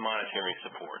mostly monetary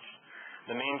supports.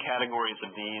 The main categories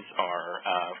of these are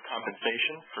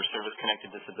compensation for service-connected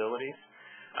disabilities,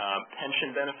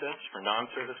 pension benefits for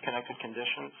non-service-connected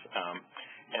conditions,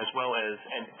 as well as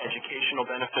educational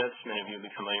benefits. Many of you will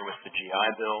be familiar with the GI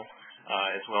Bill,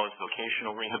 as well as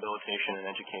vocational rehabilitation and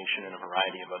education and a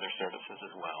variety of other services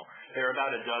as well. There are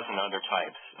about a dozen other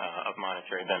types of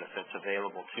monetary benefits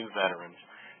available to veterans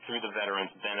through the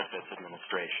Veterans Benefits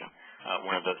Administration,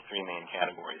 one of those three main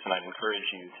categories. And I'd encourage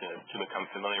you to become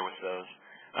familiar with those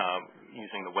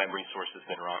using the web resources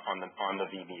that are on the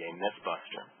VBA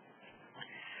Mythbuster.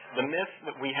 The myth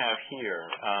that we have here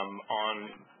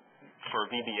for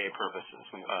VBA purposes,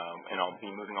 and I'll be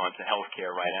moving on to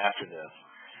healthcare right after this.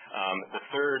 The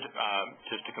third,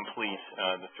 just to complete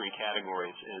the three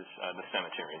categories, is the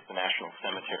cemeteries, the National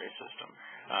Cemetery System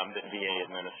that VA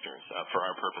administers for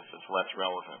our purposes, less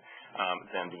relevant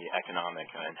than the economic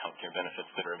and healthcare benefits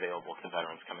that are available to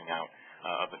veterans coming out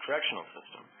of the correctional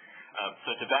system.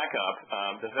 So to back up,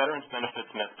 the Veterans Benefits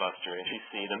Mythbuster, as you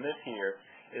see, the myth here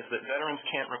is that veterans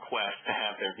can't request to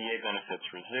have their VA benefits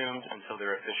resumed until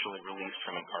they're officially released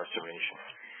from incarceration.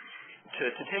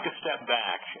 To take a step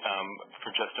back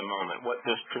for just a moment, what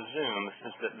this presumes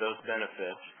is that those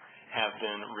benefits have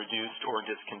been reduced or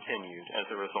discontinued as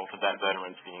a result of that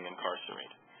veteran's being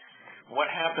incarcerated. What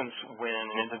happens when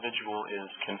an individual is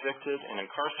convicted and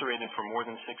incarcerated for more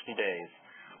than 60 days,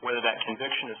 whether that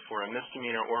conviction is for a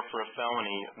misdemeanor or for a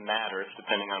felony matters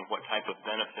depending on what type of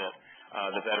benefit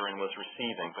the veteran was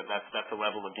receiving, but that's a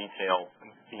level of detail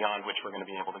beyond which we're going to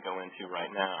be able to go into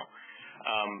right now.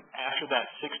 After that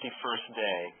 61st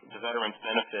day, the veteran's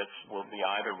benefits will be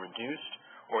either reduced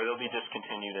or they'll be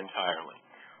discontinued entirely.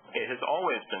 It has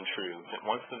always been true that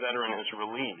once the veteran is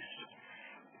released,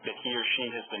 that he or she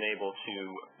has been able to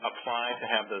apply to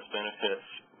have those benefits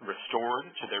restored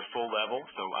to their full level,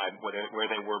 so where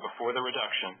they were before the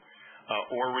reduction,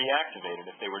 or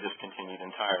reactivated if they were discontinued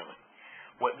entirely.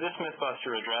 What this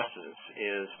Mythbuster addresses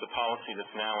is the policy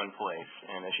that's now in place,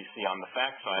 and as you see on the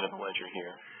fact side of the ledger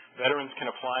here, veterans can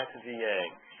apply to VA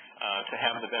to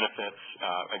have the benefits,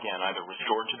 again, either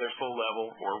restored to their full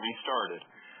level or restarted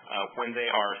when they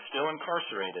are still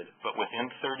incarcerated, but within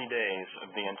 30 days of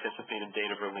the anticipated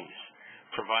date of release,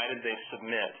 provided they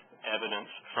submit evidence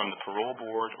from the parole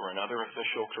board or another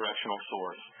official correctional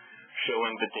source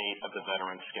showing the date of the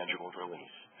veteran's scheduled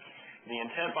release. The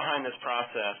intent behind this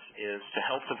process is to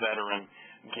help the veteran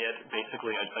get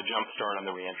basically a jump start on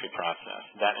the reentry process.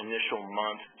 That initial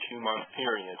month, 2-month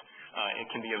period, it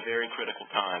can be a very critical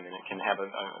time, and it can have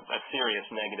a serious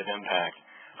negative impact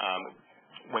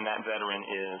when that veteran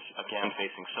is, again,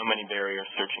 facing so many barriers,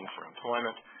 searching for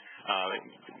employment,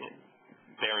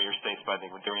 barriers faced by the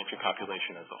reentry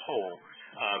population as a whole,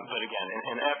 but again,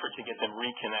 an effort to get them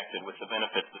reconnected with the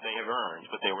benefits that they have earned,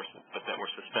 but that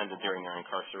were suspended during their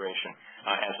incarceration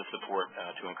as a support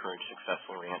to encourage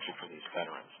successful reentry for these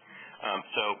veterans.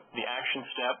 So the action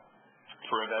step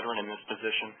for a veteran in this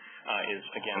position is,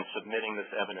 again, submitting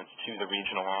this evidence to the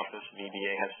regional office.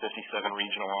 VBA has 57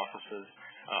 regional offices.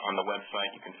 On the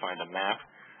website, you can find a map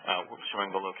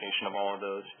showing the location of all of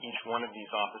those. Each one of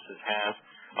these offices has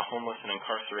a homeless and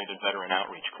incarcerated veteran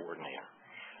outreach coordinator.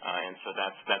 And so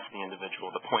that's the individual,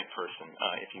 the point person,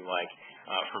 if you like,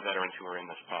 for veterans who are in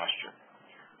this posture.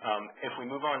 If we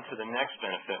move on to the next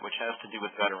benefit, which has to do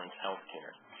with veterans' health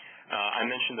care. I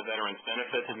mentioned the Veterans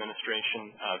Benefits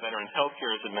Administration. Veterans health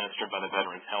care is administered by the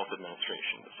Veterans Health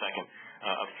Administration, the second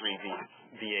of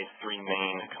VA's three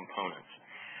main components.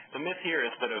 The myth here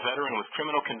is that a veteran with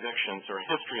criminal convictions or a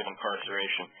history of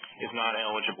incarceration is not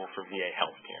eligible for VA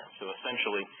health care. So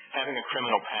essentially, having a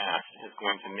criminal past is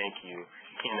going to make you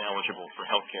ineligible for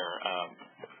health care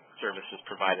services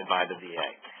provided by the VA.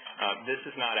 This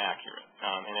is not accurate.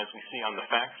 And as we see on the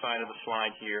fact side of the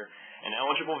slide here, an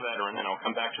eligible veteran, and I'll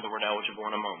come back to the word eligible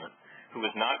in a moment, who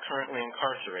is not currently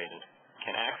incarcerated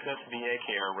can access VA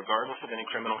care regardless of any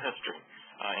criminal history,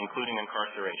 including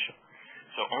incarceration.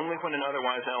 So only when an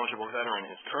otherwise eligible veteran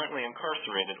is currently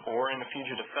incarcerated or in a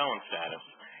fugitive felon status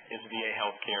is VA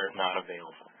health care not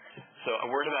available. So a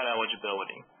word about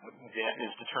eligibility. That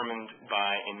is determined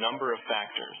by a number of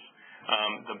factors.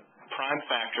 The prime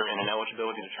factor in an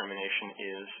eligibility determination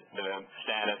is the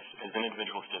status as an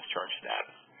individual's discharge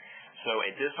status. So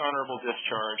a dishonorable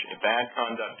discharge, a bad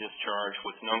conduct discharge,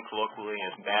 what's known colloquially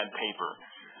as bad paper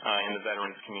in the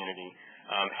veterans community,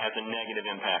 has a negative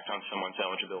impact on someone's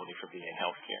eligibility for VA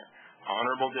health care.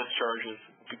 Honorable discharges,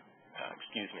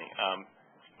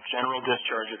 general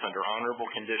discharges under honorable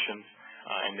conditions,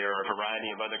 and there are a variety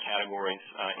of other categories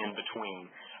in between.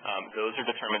 Those are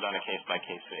determined on a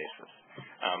case-by-case basis.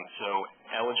 So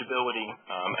eligibility,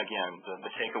 again,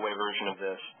 the takeaway version of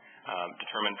this,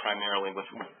 determined primarily with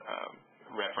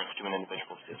reference to an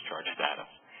individual's discharge status.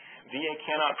 VA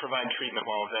cannot provide treatment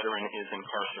while a veteran is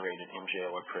incarcerated in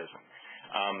jail or prison.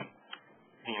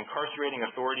 The incarcerating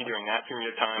authority during that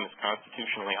period of time is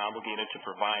constitutionally obligated to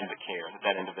provide the care that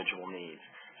that individual needs,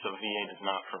 so VA does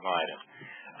not provide it.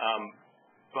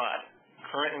 But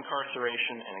current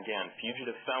incarceration and, again,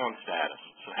 fugitive felon status,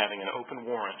 so having an open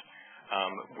warrant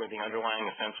where the underlying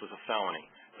offense was a felony,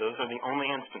 those are the only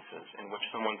instances in which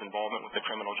someone's involvement with the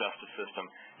criminal justice system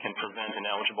can prevent an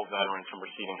eligible veteran from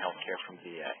receiving health care from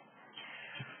VA.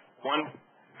 One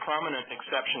prominent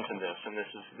exception to this, and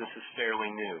this is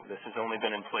fairly new. This has only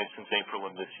been in place since April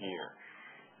of this year.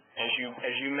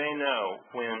 As you may know,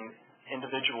 when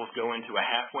individuals go into a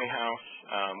halfway house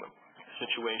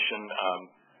situation,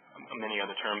 many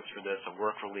other terms for this, a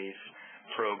work release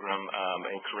program,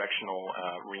 a correctional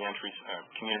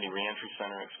community reentry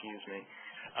center,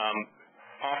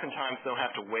 oftentimes they'll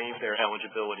have to waive their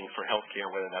eligibility for health care,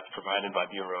 whether that's provided by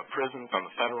Bureau of Prisons on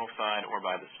the federal side or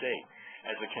by the state,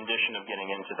 as a condition of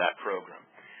getting into that program.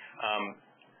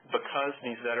 Because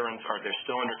these veterans they're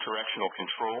still under correctional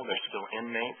control, they're still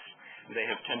inmates, they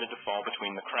have tended to fall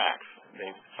between the cracks.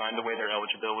 They've signed away their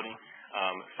eligibility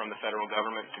from the federal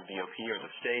government through BOP or the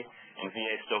state, and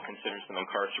VA still considers them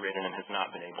incarcerated and has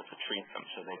not been able to treat them,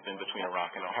 so they've been between a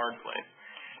rock and a hard place.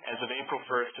 As of April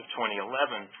 1st of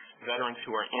 2011, veterans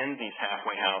who are in these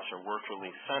halfway house or work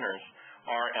release centers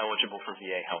are eligible for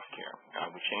VA health care.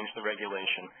 We changed the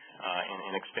regulation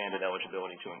and expanded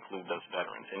eligibility to include those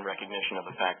veterans in recognition of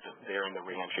the fact that they're in the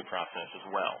reentry process as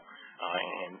well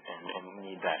and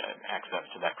need that access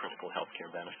to that critical health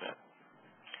care benefit.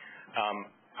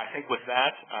 I think with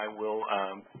that, I will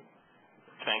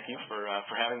thank you for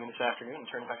having me this afternoon and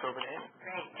turn it back over to Amy.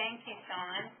 Great. Thank you,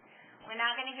 Sean. We're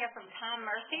now going to hear from Tom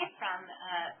Murphy from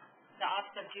the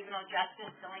Office of Juvenile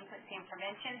Justice, Delinquency and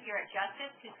Prevention here at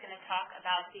Justice, who's going to talk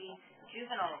about the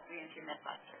juvenile reentry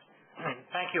Mythbusters.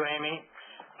 Thank you, Amy.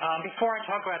 Before I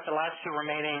talk about the last two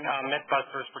remaining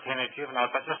Mythbusters pertaining to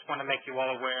juveniles, I just want to make you all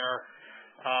aware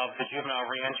of the Juvenile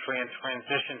Reentry and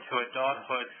Transition to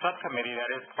Adulthood Subcommittee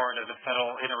that is part of the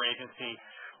Federal Interagency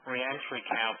Reentry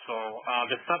Council.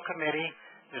 The subcommittee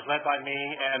is led by me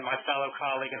and my fellow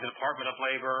colleague in the Department of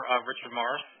Labor, Richard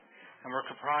Morris, and we're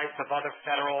comprised of other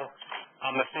federal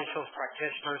officials,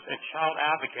 practitioners, and child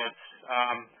advocates.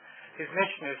 His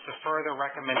mission is to further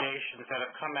recommendations that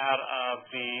have come out of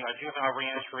the Juvenile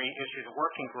Reentry Issues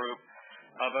Working Group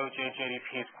of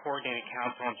OJJDP's Coordinating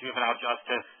Council on Juvenile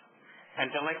Justice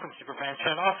and Delinquency Prevention,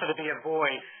 and also to be a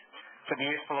voice for the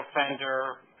youthful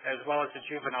offender as well as the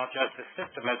juvenile justice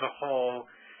system as a whole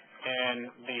in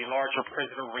the larger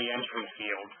prisoner reentry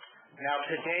field. Now,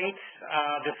 to date,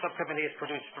 the subcommittee has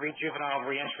produced 3 juvenile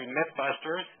reentry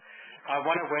Mythbusters,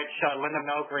 one of which Linda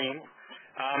Melgreen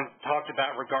talked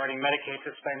about regarding Medicaid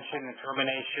suspension and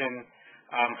termination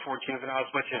for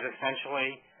juveniles, which is essentially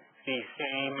the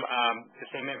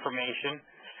same information.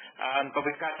 But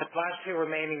we've got the last 2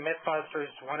 remaining Mythbusters.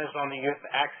 One is on the youth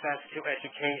access to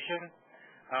education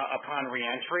upon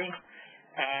reentry.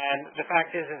 And the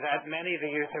fact is that many of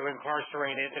the youth who are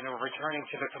incarcerated and are returning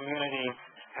to the community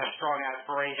have strong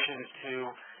aspirations to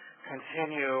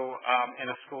continue in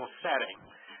a school setting.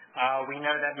 We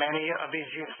know that many of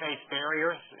these youth face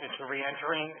barriers into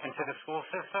reentering into the school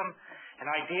system,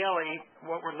 and ideally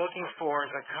what we're looking for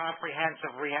is a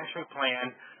comprehensive reentry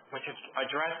plan which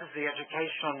addresses the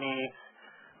educational needs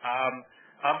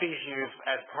of these youth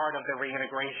as part of the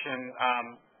reintegration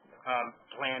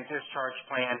plan, discharge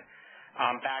plan,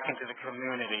 back into the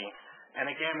community.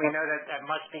 And again, we know that that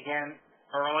must begin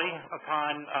early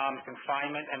upon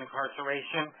confinement and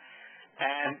incarceration.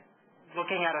 And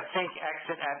looking at a think,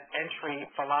 exit, and entry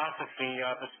philosophy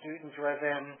of a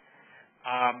student-driven,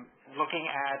 looking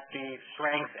at the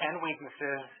strengths and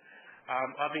weaknesses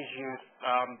of these youth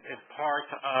is part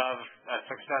of a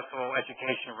successful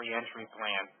education reentry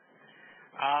plan.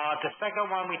 The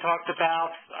second one we talked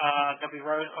about that we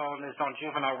wrote on is on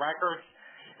juvenile records,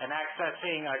 and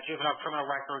accessing juvenile criminal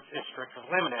records is strictly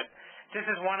limited. This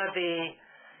is one of the,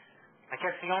 I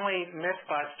guess, the only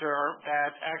Mythbuster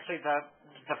that actually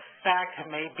the fact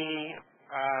may be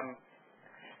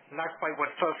not quite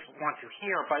what folks want to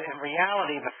hear, but in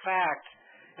reality, the fact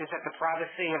is that the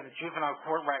privacy of the juvenile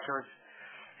court records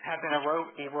have been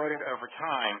eroded over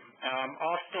time.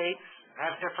 All states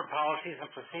have different policies and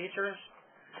procedures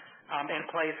in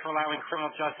place for allowing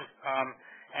criminal justice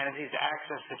and is easy to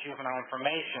access to juvenile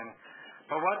information.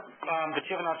 But what the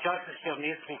juvenile justice field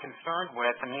needs to be concerned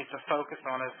with and needs to focus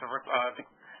on is the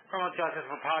criminal justice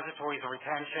repositories of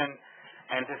retention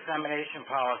and dissemination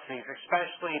policies,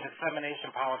 especially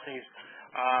dissemination policies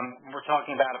we're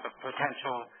talking about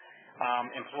potential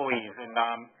employees.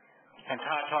 And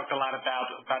Todd talked a lot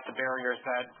about the barriers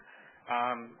that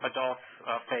adults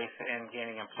face in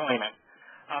gaining employment.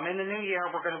 In the new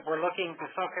year, the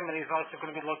subcommittee is also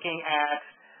going to be looking at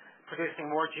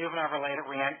producing more juvenile-related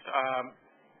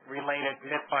related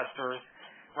Mythbusters.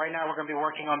 Right now, we're going to be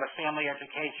working on the Family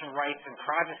Education Rights and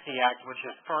Privacy Act, which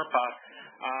is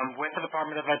FERPA, with the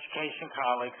Department of Education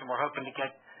colleagues, and we're hoping to be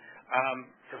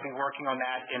working on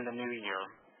that in the new year.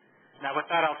 Now,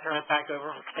 with that, I'll turn it back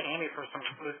over to Amy for some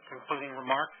concluding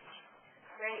remarks.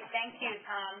 Great. Thank you,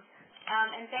 Tom.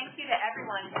 And thank you to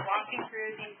everyone for walking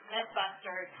through these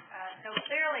Mythbusters. So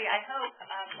clearly, I hope,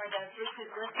 for the group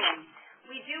who's listening,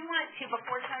 we do want to,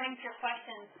 before turning to your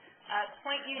questions,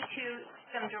 point you to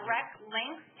some direct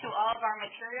links to all of our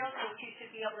materials, which you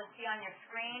should be able to see on your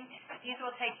screen. These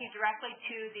will take you directly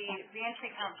to the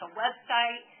Reentry Council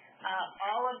website,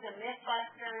 all of the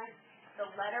Mythbusters, the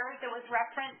letter that was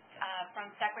referenced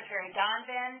from Secretary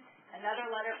Donovan, another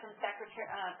letter from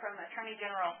Attorney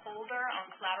General Holder on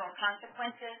collateral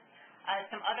consequences,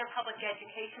 some other public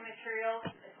education materials,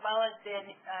 as well as the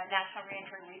National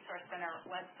Reentry Resource Center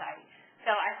website. So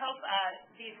I hope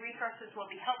these resources will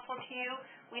be helpful to you.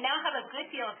 We now have a good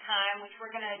deal of time, which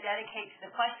we're going to dedicate to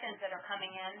the questions that are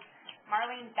coming in.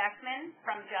 Marlene Beckman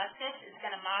from Justice is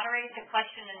going to moderate the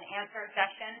question and answer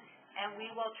session, and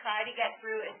we will try to get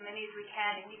through as many as we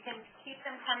can. And you can keep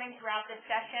them coming throughout this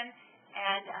session.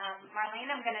 And Marlene,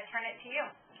 I'm going to turn it to you.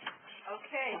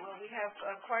 Okay. Well, we have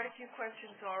quite a few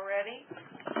questions already.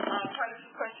 And I'm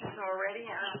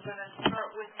going to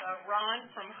start with Ron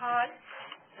from HUD.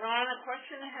 Ron, a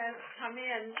question has come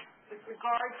in with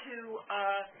regard to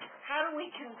how do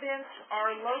we convince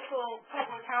our local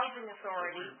public housing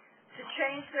authority to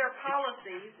change their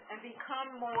policies and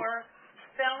become more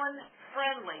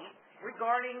felon-friendly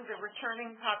regarding the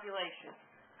returning population?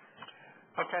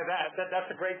 Okay, that's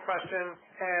a great question.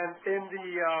 And in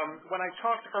when I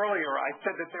talked earlier, I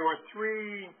said that there were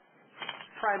three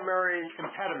primary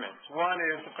impediments. One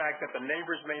is the fact that the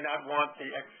neighbors may not want the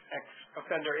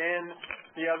ex-offender in.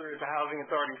 The other is the housing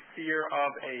authority's fear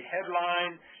of a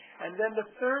headline. And then the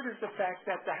third is the fact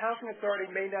that the housing authority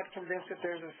may not convince that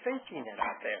there's a safety net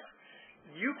out there.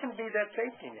 You can be that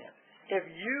safety net. If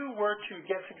you were to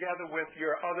get together with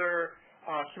your other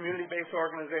community-based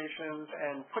organizations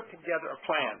and put together a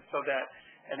plan so that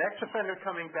an ex-offender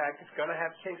coming back is going to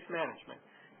have case management,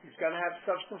 he's going to have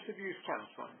substance abuse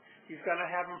counseling, he's going to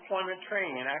have employment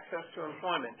training and access to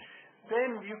employment,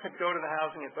 then you could go to the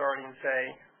housing authority and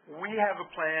say, we have a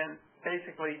plan,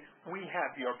 basically, we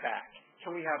have your back.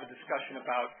 Can we have a discussion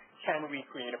about can we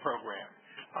create a program?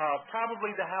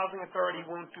 Probably the housing authority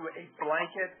won't do a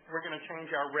blanket, we're going to change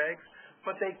our regs,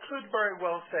 but they could very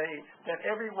well say that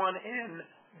everyone in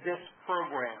this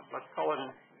program, let's call it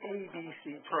an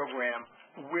ABC program,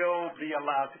 will be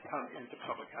allowed to come into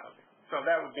public housing. So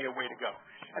that would be a way to go.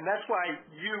 And that's why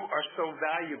you are so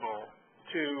valuable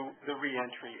to the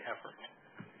reentry effort.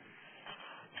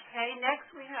 Okay, next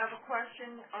we have a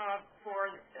question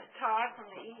for Todd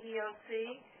from the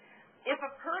EEOC. If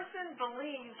a person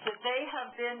believes that they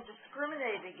have been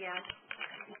discriminated against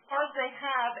because they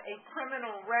have a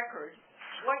criminal record,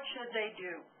 what should they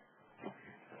do?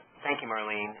 Thank you,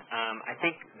 Marlene. I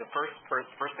think the first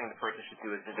thing the person should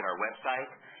do is visit our website,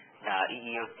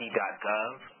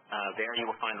 eeoc.gov. There you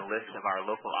will find a list of our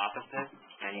local offices,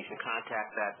 and you should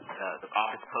contact the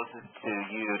office closest to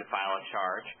you to file a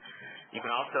charge. You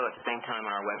can also, at the same time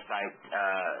on our website,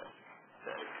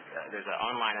 there's an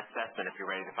online assessment if you're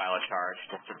ready to file a charge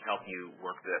just to help you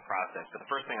work the process. But the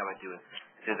first thing I would do is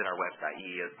visit our website,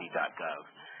 eeoc.gov.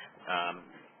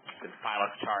 You can file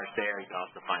a charge there. You can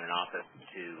also find an office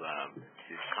to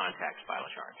contact to file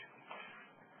a charge.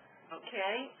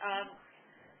 Okay.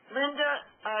 Linda,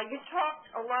 you talked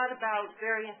a lot about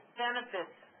various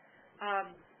benefits.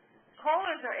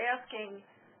 Callers are asking,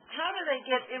 how do they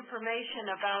get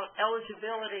information about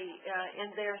eligibility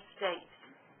in their state?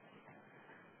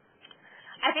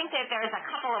 I think that there's a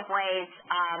couple of ways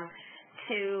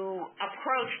to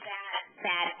approach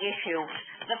that issue.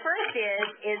 The first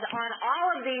is on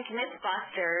all of these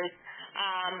Mythbusters,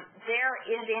 there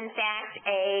is in fact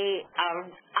a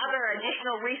other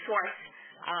additional resource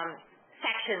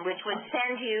section which would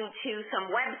send you to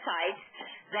some websites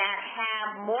that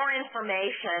have more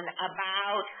information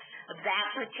about that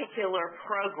particular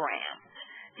program.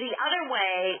 The other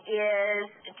way is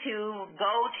to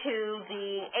go to the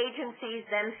agencies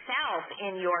themselves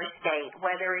in your state,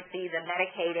 whether it be the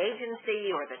Medicaid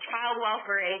agency or the Child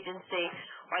Welfare agency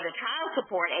or the Child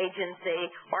Support agency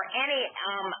or any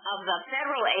of the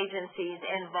federal agencies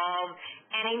involved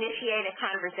and initiate a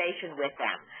conversation with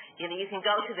them. You know, you can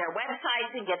go to their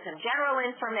websites and get some general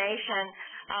information,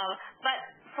 but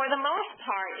for the most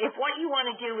part, if what you want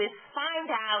to do is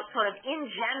find out sort of in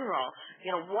general,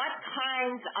 you know, what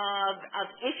kinds of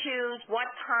issues, what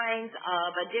kinds of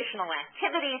additional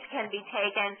activities can be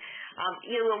taken,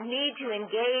 you will need to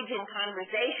engage in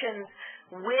conversations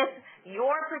with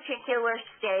your particular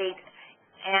state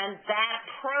and that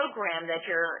program that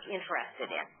you're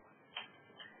interested in.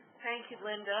 Thank you,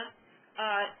 Linda.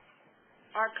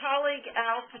 Our colleague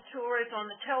Al Fatur is on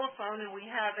the telephone, and we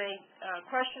have a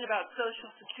question about Social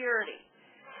Security.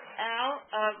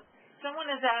 Al,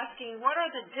 someone is asking, what are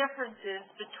the differences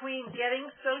between getting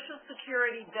Social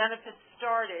Security benefits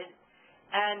started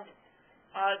and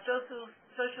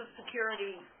Social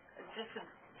Security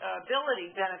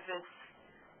disability benefits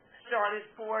started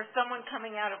for someone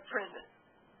coming out of prison?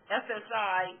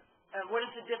 SSI, what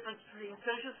is the difference between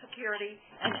Social Security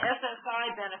and SSI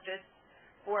benefits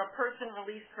for a person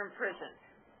released from prison?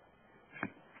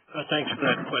 Thanks for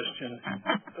that question.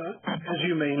 As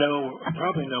you may know,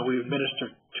 probably know, we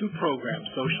administer two programs,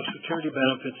 Social Security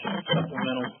benefits and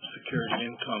Supplemental Security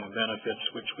Income benefits,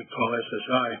 which we call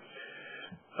SSI.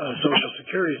 Social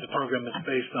Security is a program that's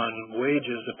based on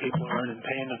wages that people earn and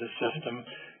pay into the system.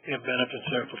 We have benefits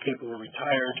there for people who are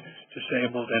retired,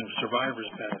 disabled, and survivors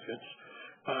benefits.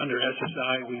 Under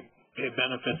SSI, we pay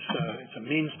benefits, it's a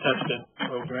means-tested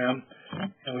program,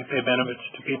 and we pay benefits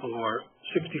to people who are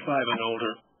 65 and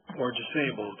older or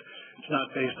disabled. It's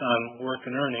not based on work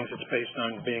and earnings, it's based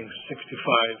on being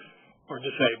 65 or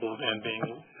disabled and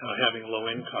having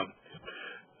low income.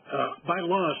 By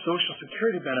law, Social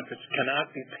Security benefits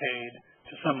cannot be paid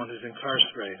to someone who's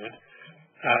incarcerated,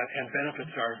 and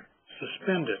benefits are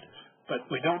suspended. But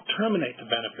we don't terminate the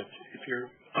benefits. If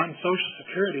you're on Social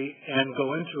Security and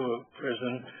go into a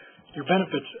prison, your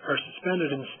benefits are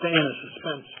suspended and stay in a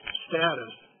suspense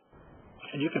status,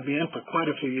 and you can be in for quite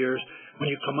a few years. When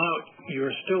you come out,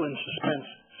 you're still in suspense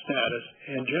status,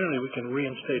 and generally we can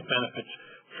reinstate benefits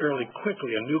fairly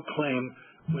quickly. A new claim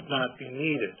would not be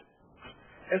needed.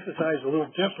 SSI is a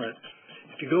little different.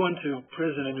 If you go into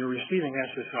prison and you're receiving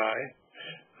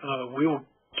SSI, we will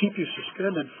keep you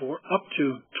suspended for up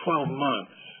to 12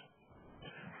 months.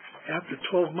 After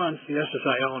 12 months, the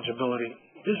SSI eligibility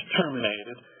is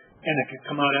terminated, and if you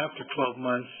come out after 12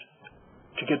 months,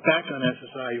 to get back on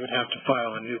SSI, you would have to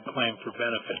file a new claim for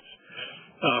benefits.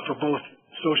 For both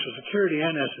Social Security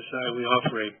and SSI, we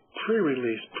offer a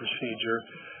pre-release procedure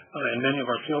in many of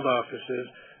our field offices.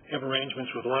 We have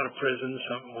arrangements with a lot of prisons,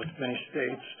 some with many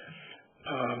states.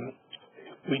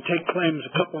 We take claims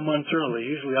a couple months early,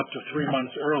 usually up to 3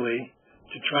 months early,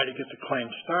 to try to get the claim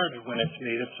started when it's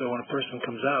needed, so when a person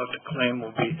comes out, the claim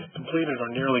will be completed or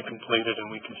nearly completed,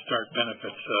 and we can start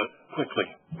benefits quickly.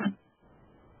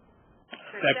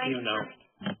 Back to you now.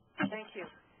 Thank you.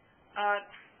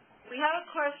 We have a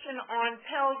question on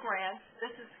Pell Grants.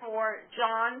 This is for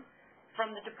John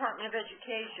from the Department of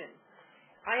Education.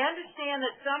 I understand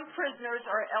that some prisoners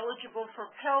are eligible for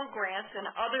Pell Grants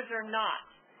and others are not.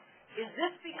 Is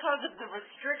this because of the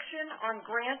restriction on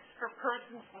grants for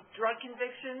persons with drug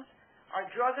convictions? Are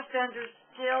drug offenders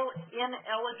still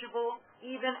ineligible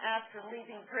even after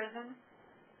leaving prison?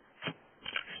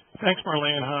 Thanks,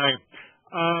 Marlene.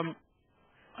 Hi.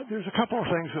 There's a couple of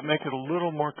things that make it a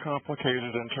little more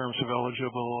complicated in terms of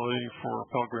eligibility for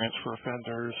Pell Grants for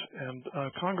offenders, and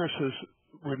Congress has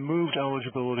removed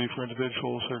eligibility for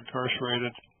individuals who are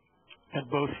incarcerated at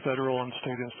both federal and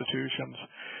state institutions.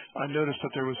 I noticed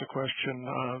that there was a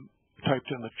question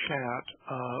typed in the chat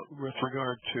with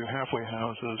regard to halfway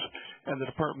houses, and the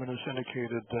department has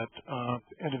indicated that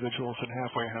individuals in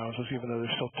halfway houses, even though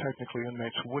they're still technically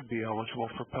inmates, would be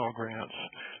eligible for Pell Grants.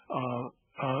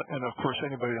 And of course,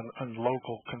 anybody in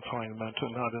local confinement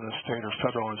and not in a state or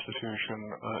federal institution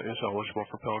is eligible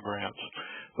for Pell Grants.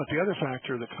 But the other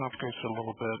factor that complicates it a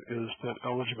little bit is that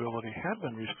eligibility had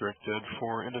been restricted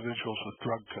for individuals with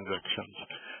drug convictions.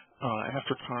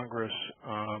 After Congress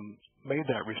made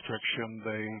that restriction,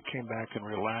 they came back and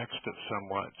relaxed it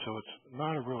somewhat. So it's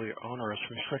not a really onerous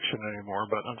restriction anymore,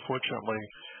 but unfortunately,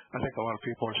 I think a lot of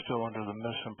people are still under the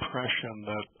misimpression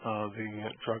that the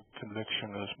drug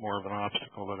conviction is more of an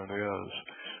obstacle than it is.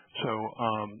 So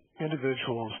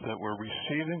individuals that were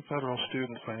receiving federal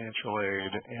student financial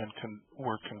aid and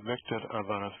were convicted of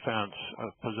an offense of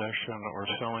possession or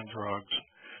selling drugs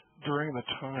during the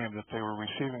time that they were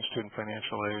receiving student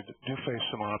financial aid, do face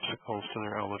some obstacles to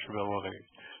their eligibility.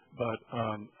 But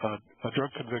a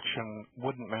drug conviction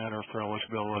wouldn't matter for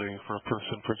eligibility for a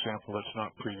person, for example, that's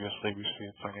not previously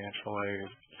received financial aid.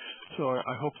 So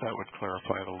I hope that would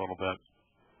clarify it a little bit.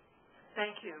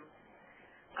 Thank you.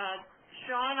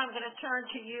 Sean, I'm going to turn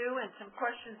to you and some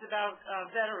questions about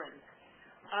veterans.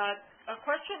 A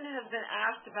question has been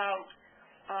asked about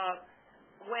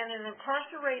when an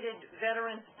incarcerated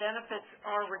veteran's benefits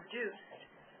are reduced,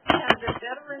 can the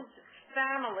veteran's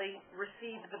family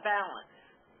receive the balance?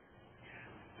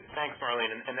 Thanks,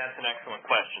 Marlene, and that's an excellent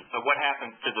question. So what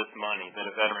happens to this money that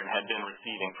a veteran had been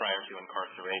receiving prior to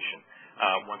incarceration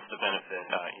once the benefit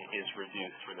is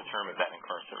reduced for the term of that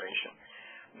incarceration?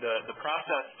 The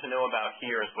process to know about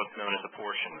here is what's known as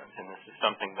apportionment, and this is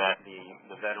something that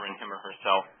the veteran, him or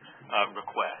herself,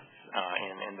 requests.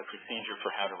 And the procedure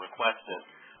for how to request it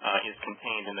is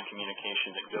contained in the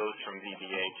communication that goes from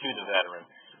VBA to the veteran,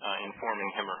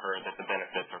 informing him or her that the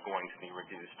benefits are going to be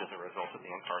reduced as a result of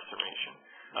the incarceration.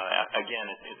 Again,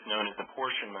 it's known as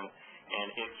apportionment, and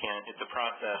it's a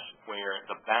process where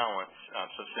the balance,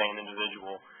 so say an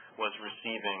individual was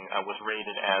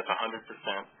rated as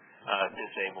 100%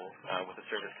 disabled with a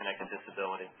service-connected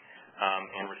disability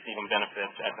and receiving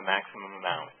benefits at the maximum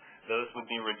amount, those would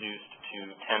be reduced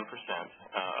to 10%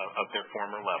 of their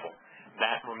former level.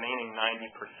 That remaining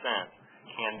 90%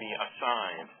 can be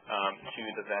assigned to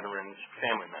the veteran's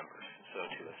family members, so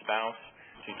to a spouse,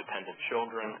 to dependent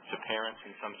children, to parents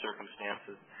in some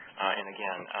circumstances, and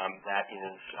again, that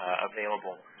is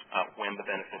available when the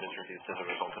benefit is reduced as a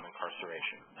result of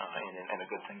incarceration, and a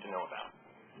good thing to know about.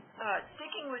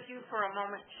 Sticking with you for a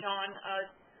moment, Sean,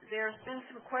 there's been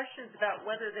some questions about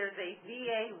whether there's a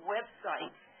VA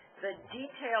website that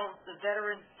details the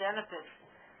veteran's benefits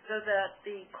so that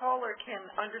the caller can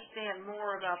understand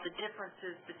more about the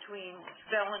differences between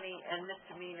felony and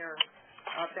misdemeanor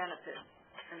benefits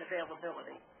and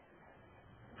availability.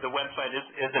 The website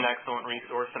is an excellent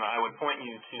resource, and I would point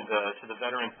you to the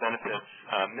Veterans Benefits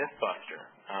Mythbuster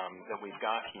that we've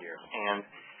got here. And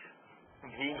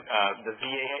the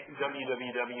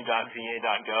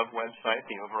www.va.gov website,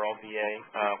 the overall VA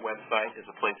website, is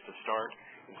a place to start.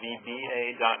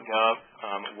 VBA.gov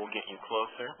will get you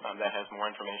closer. That has more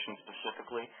information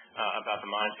specifically about the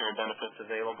monetary benefits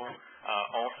available.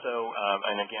 Also,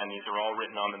 and again, these are all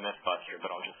written on the Mythbuster,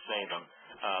 but I'll just say them.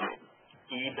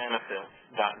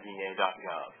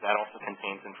 ebenefits.va.gov. That also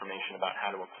contains information about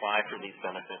how to apply for these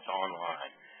benefits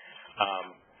online.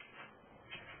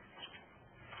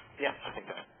 Yeah, I think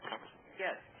that covers it.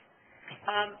 Yes.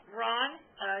 Ron,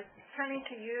 turning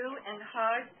to you and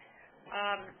HUD,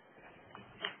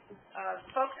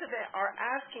 folks are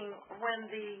asking when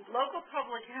the local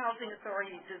public housing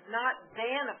authority does not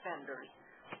ban offenders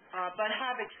but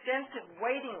have extensive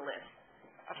waiting lists,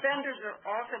 offenders are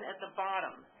often at the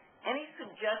bottom. Any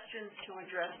suggestions to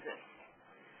address this?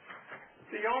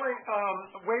 The only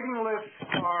waiting lists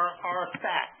are a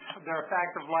fact. They're a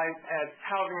fact of life at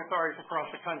housing authorities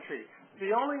across the country.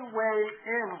 The only way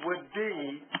in would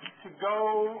be to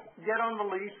go get on the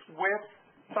lease with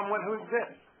someone who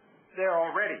exists there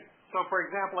already. So, for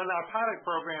example, in our pilot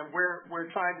program, we're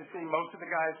trying to see most of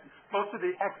the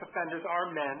ex-offenders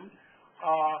are men.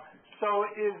 So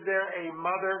is there a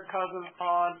mother, cousin,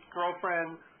 aunt,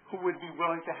 girlfriend who would be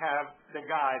willing to have the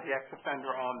guy, the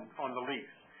ex-offender, on the lease?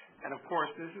 And, of course,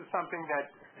 this is something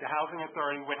that the housing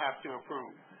authority would have to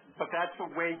approve. But that's a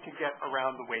way to get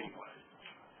around the waiting list.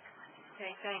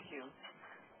 Okay, thank you.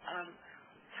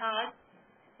 Todd,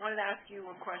 wanted to ask you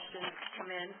a question to come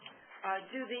in.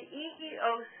 Do the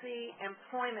EEOC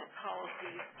employment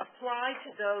policies apply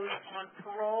to those on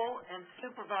parole and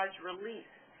supervised release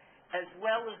as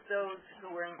well as those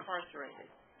who are incarcerated?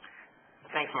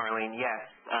 Thanks, Marlene. Yes.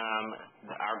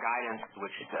 Our guidance,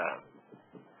 which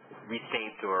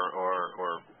restates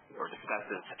or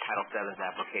discusses Title VII's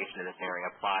application in this area,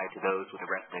 apply to those with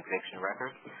arrest and eviction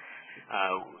records.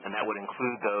 And that would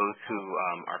include those who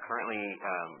are currently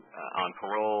on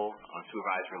parole, on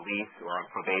supervised release, or on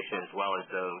probation, as well as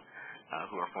those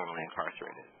who are formerly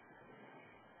incarcerated.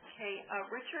 Okay.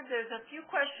 Richard, there's a few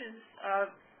questions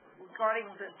regarding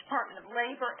the Department of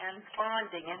Labor and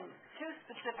bonding, and two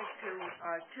specific to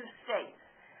two states.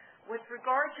 With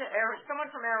regard to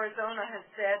someone from Arizona has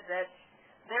said that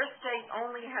their state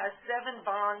only has 7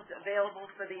 bonds available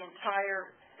for the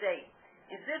entire state.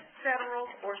 Is this federal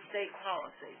or state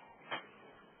policy?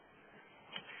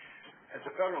 At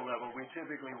the federal level, we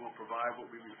typically will provide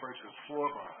what we refer to as floor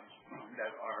bonds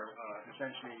that are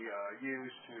essentially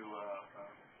used to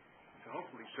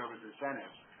hopefully serve as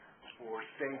incentives for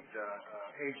state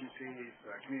agencies,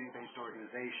 community-based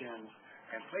organizations,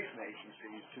 and placement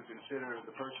agencies to consider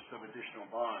the purchase of additional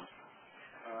bonds.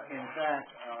 In fact,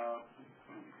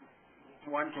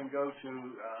 one can go to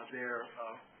their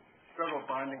federal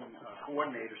bonding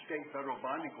coordinator, state federal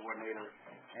bonding coordinator,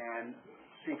 and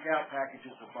seek out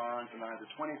packages of bonds in either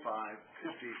 25,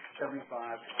 50, 75,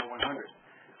 or 100.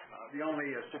 The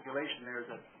only stipulation there is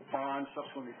that bonds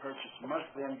subsequently purchased must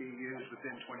then be used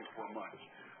within 24 months.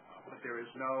 But there is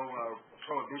no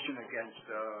prohibition against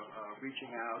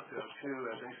reaching out to,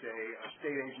 as they say,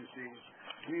 state agencies,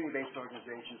 community-based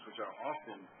organizations, which are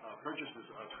often purchasers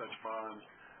of such bonds,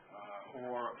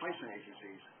 or placement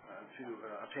agencies to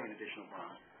obtain additional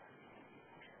bonds.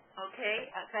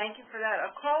 Okay, thank you for that.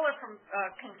 A caller from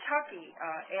Kentucky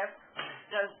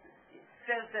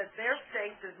says that their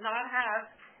state does not have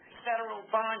federal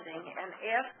bonding and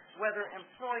asks whether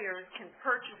employers can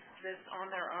purchase this on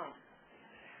their own.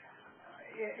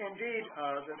 Indeed,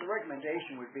 the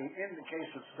recommendation would be in the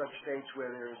case of such states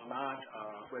where there is not,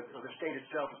 where the state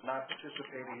itself is not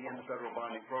participating in the federal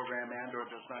bonding program and or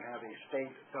does not have a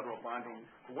state federal bonding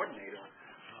coordinator,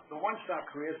 the one-stop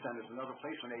career centers and other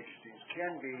placement agencies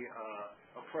can be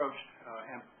approached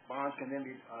and bonds can then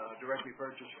be directly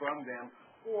purchased from them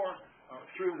or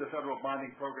through the federal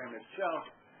bonding program itself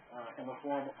in the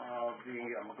form of the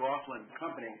McLaughlin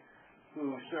Company,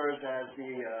 who serves as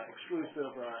the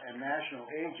exclusive and national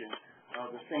agent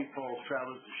of the St. Paul's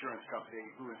Travelers Insurance Company,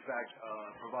 who in fact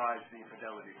provides the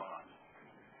Fidelity bonds.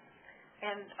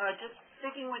 And just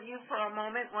sticking with you for a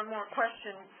moment, one more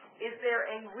question. Is there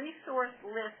a resource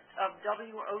list of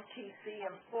WOTC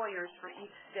employers for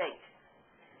each state?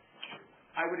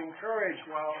 I would encourage,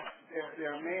 while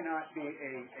there may not be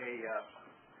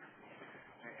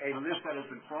a list that has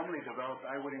been formally developed,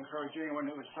 I would encourage anyone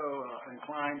who is so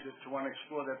inclined to want to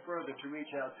explore that further to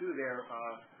reach out to their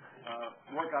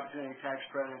work opportunity tax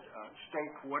credit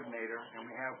state coordinator, and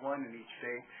we have one in each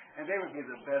state, and they would be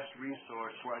the best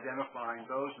resource for identifying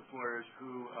those employers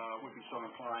who would be so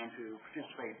inclined to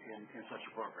participate in such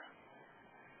a program.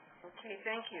 Okay,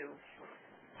 thank you.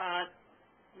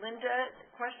 Linda,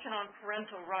 question on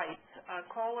parental rights. A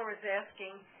caller is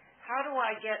asking, how do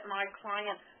I get my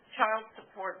client's child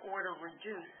support order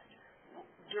reduced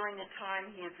during the time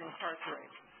he is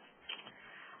incarcerated?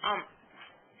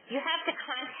 You have to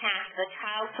contact the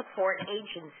child support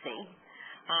agency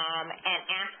and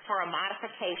ask for a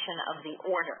modification of the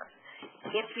order.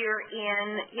 If you're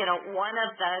in, one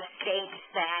of the states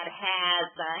that has,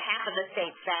 half of the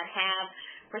states that have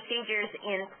procedures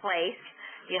in place,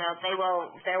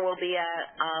 there will be a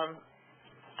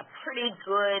pretty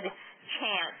good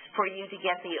chance for you to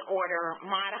get the order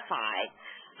modified.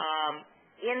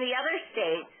 In the other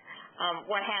states,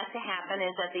 what has to happen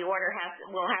is that the order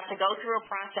will have to go through a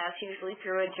process, usually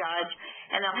through a judge,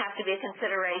 and there'll have to be a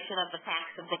consideration of the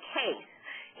facts of the case.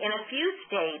 In a few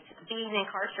states, being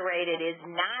incarcerated is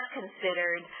not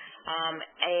considered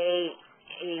a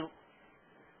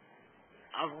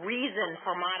reason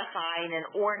for modifying an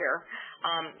order.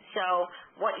 So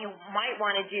what you might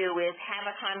want to do is have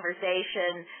a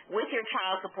conversation with your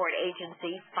child support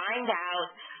agency, find out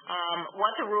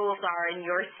what the rules are in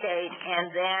your state, and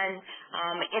then,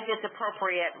 if it's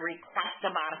appropriate, request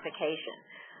a modification.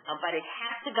 But it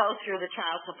has to go through the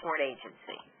child support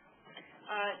agency.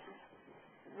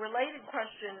 Related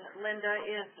question, Linda,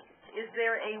 is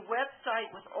there a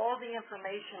website with all the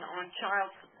information on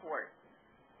child support?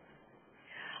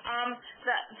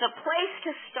 The place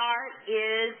to start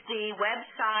is the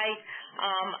website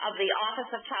of the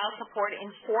Office of Child Support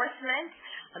Enforcement.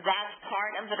 That's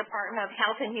part of the Department of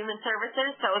Health and Human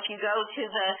Services. So if you go to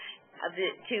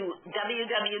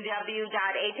www.hhs.gov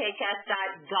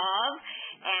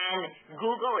and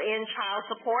Google in child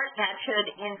support, that should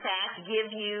in fact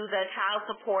give you the child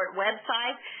support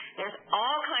website. There's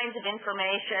all kinds of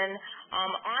information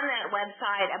on that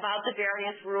website about the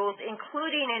various rules,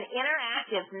 including an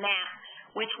interactive map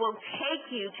which will take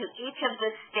you to each of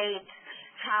the state's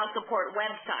child support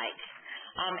websites.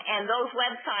 And those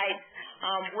websites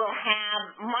will have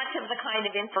much of the kind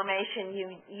of information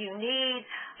you need,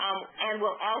 and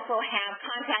will also have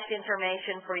contact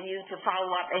information for you to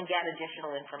follow up and get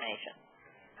additional information.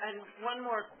 And one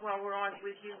more while we're on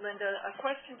with you, Linda. A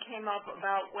question came up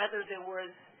about whether there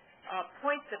was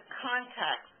points of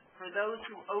contact for those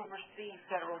who oversee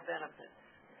federal benefits.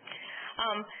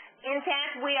 In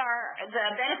fact, the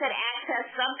Benefit Access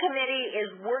Subcommittee is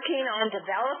working on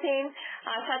developing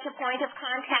such a point of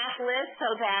contact list so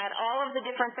that all of the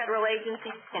different federal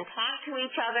agencies can talk to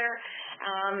each other,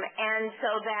 and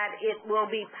so that it will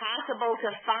be possible to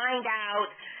find out,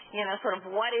 sort of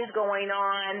what is going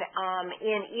on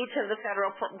in each of the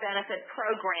federal benefit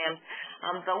programs.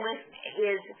 The list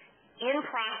is in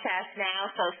process now,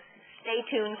 so stay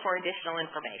tuned for additional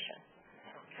information.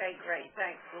 Okay, great.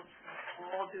 Thanks.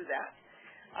 We'll all do that.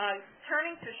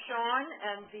 Turning to Sean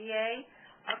and VA,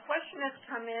 a question has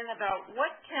come in about what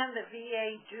can the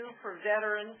VA do for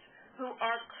veterans who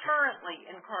are currently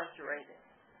incarcerated?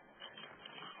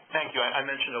 Thank you. I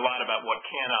mentioned a lot about what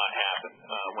cannot happen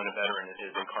when a veteran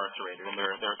is incarcerated, and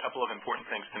there are a couple of important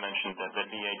things to mention that the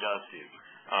VA does do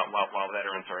while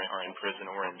veterans are in prison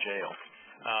or in jail.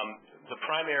 The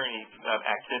primary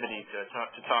activity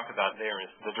to talk about there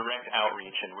is the direct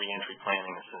outreach and reentry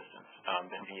planning assistance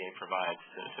that VA provides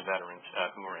to veterans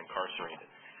who are incarcerated.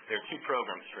 There are two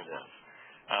programs for this.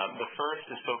 The first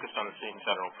is focused on the state and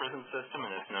federal prison system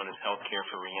and is known as Health Care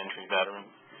for Reentry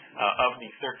Veterans. Of the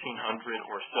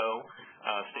 1,300 or so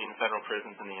state and federal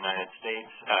prisons in the United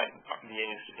States,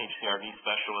 VA's HCRV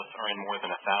specialists are in more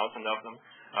than 1,000 of them,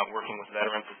 working with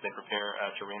veterans as they prepare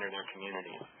to reenter their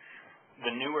communities.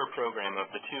 The newer program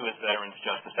of the two is Veterans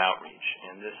Justice Outreach,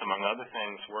 and this, among other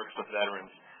things, works with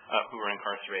veterans who are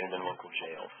incarcerated in local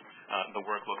jails. The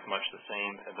work looks much the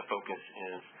same. The focus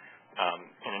is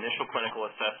an initial clinical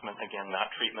assessment, again,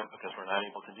 not treatment because we're not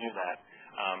able to do that,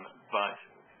 but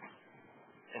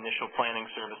initial planning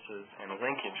services and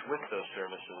linkage with those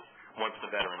services once the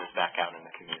veteran is back out in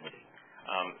the community.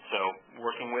 So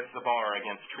working with the bar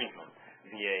against treatment,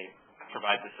 VA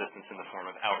provides assistance in the form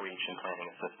of outreach and planning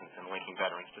assistance and linking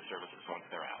veterans to services once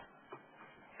they're out.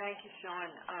 Thank you, Sean.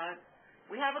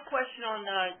 We have a question on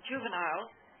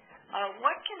juveniles.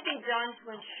 What can be done to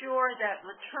ensure that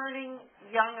returning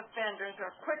young offenders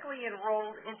are quickly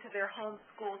enrolled into their home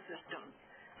school systems?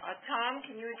 Tom,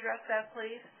 can you address that,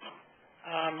 please?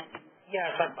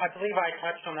 Yes, I believe I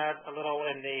touched on that a little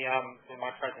in my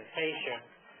presentation,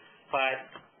 but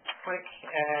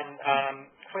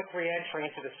quick reentry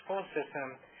into the school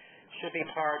system should be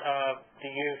part of the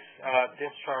youth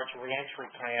discharge reentry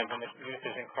plan when the youth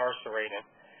is incarcerated.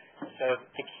 So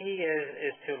the key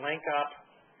is to link up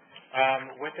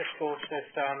with the school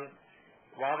system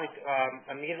while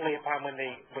immediately upon when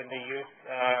the youth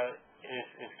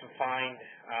is confined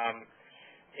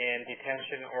in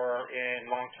detention or in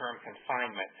long-term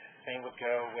confinement. Same would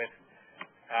go with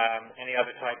any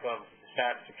other type of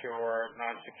staff-secure,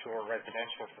 non-secure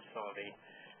residential facility.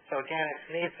 So again, it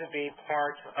needs to be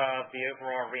part of the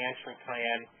overall reentry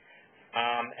plan,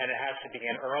 and it has to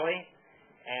begin early,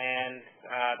 and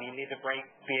you need to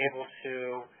be able to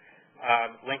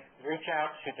reach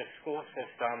out to the school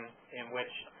system in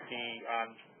which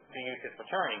the youth is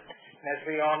returning. And as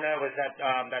we all know, is that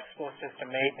that school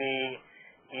system may be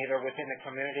either within the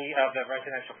community of the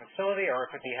residential facility or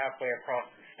it could be halfway across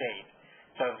the state.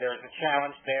 So there's a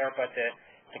challenge there, but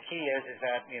the key is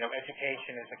that,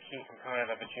 education is a key component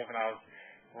of a juvenile's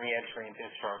reentry and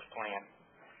discharge plan.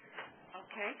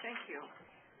 Okay, thank you.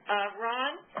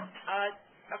 Ron,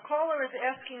 a caller is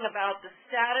asking about the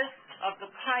status of the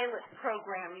pilot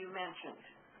program you mentioned.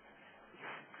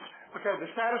 Okay, the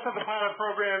status of the pilot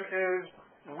program is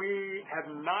we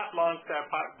have not launched that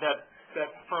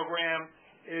program.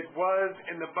 It was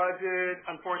in the budget.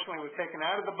 Unfortunately, it was taken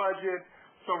out of the budget.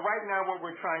 So right now what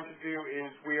we're trying to do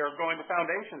is we are going to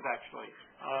foundations, actually,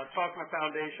 talking to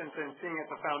foundations and seeing if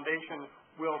the foundation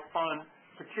will fund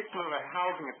particular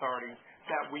housing authorities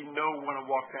that we know want to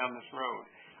walk down this road.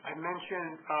 I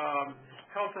mentioned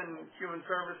Health and Human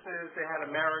Services. They had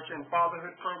a marriage and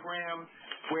fatherhood program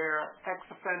where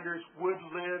ex-offenders would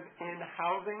live in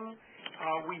housing.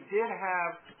 We did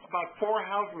have about 4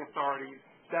 housing authorities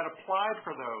that applied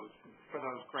for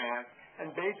those grants,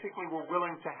 and basically were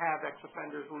willing to have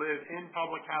ex-offenders live in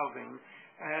public housing,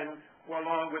 and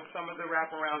along with some of the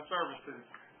wraparound services.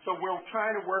 So we're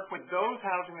trying to work with those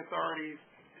housing authorities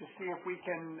to see if we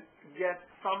can get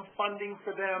some funding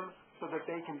for them so that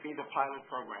they can be the pilot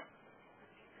program.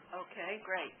 Okay,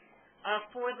 great.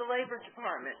 For the Labor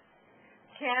Department,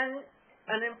 can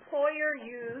an employer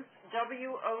use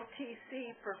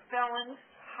WOTC for felons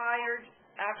hired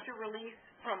after release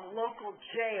from local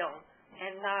jail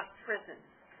and not prison?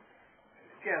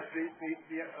 Yes, the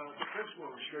principal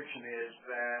restriction is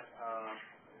that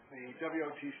the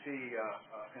WOTC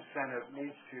incentive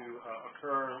needs to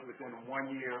occur within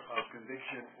 1 year of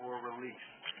conviction or release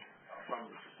from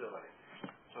the facility.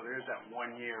 So there is that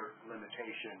 1 year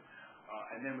limitation.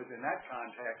 And then within that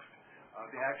context,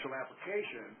 the actual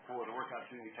application for the work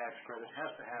opportunity tax credit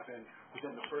has to happen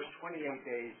within the first 28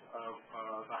 days of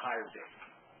the hire date.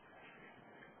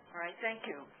 All right, thank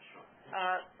you.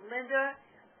 Linda,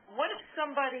 what if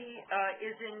somebody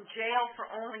is in jail for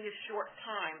only a short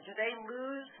time? Do they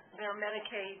lose their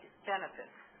Medicaid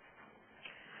benefits?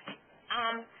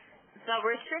 The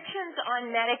restrictions on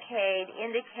Medicaid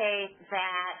indicate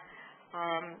that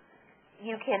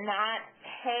you cannot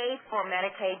pay for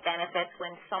Medicaid benefits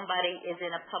when somebody is in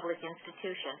a public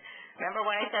institution. Remember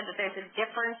when I said that there's a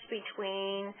difference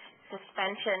between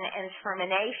suspension and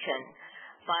termination?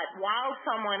 But while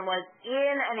someone was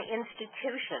in an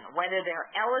institution, whether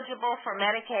they're eligible for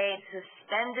Medicaid,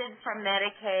 suspended from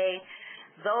Medicaid,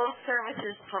 those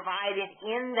services provided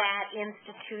in that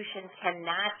institution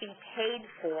cannot be paid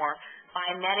for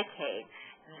by Medicaid.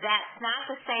 That's not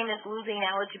the same as losing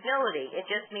eligibility. It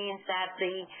just means that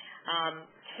the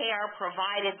care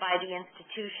provided by the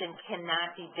institution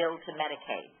cannot be billed to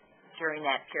Medicaid during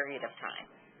that period of time.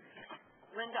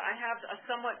 Linda, I have a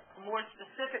somewhat more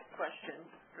specific question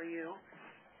for you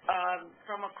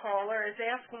from a caller. Is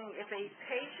asking if a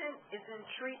patient is in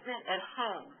treatment at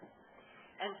home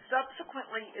and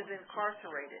subsequently is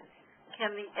incarcerated,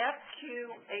 can the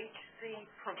FQHC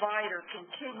provider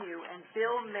continue and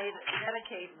bill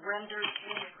Medicaid rendered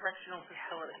in the correctional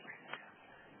facility?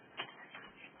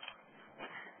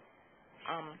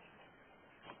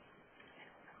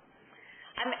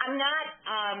 I'm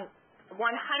not 100%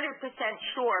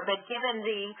 sure, but given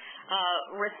the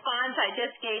response I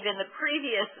just gave in the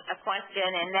previous question,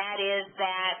 and that is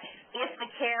that if the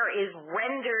care is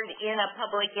rendered in a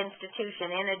public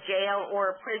institution, in a jail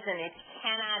or a prison, it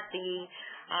cannot be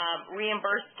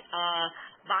reimbursed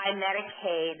by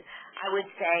Medicaid, I would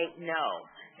say no.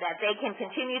 That they can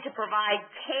continue to provide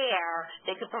care.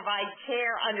 They could provide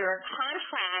care under a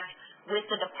contract with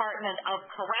the Department of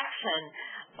Correction,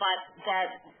 but that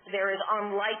there is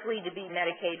unlikely to be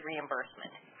Medicaid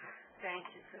reimbursement. Thank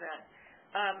you for that.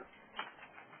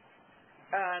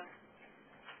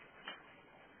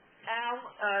 Al,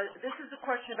 this is a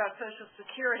question about Social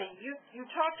Security. You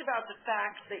talked about the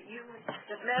fact that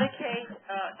Medicaid,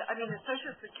 that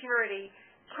Social Security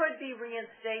could be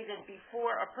reinstated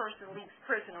before a person leaves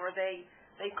prison, or they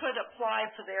could apply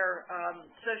for their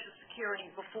Social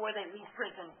Security before they leave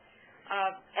prison.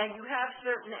 And you have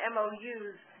certain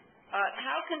MOUs.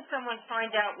 How can someone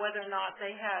find out whether or not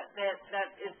they have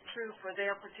that is true for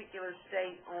their particular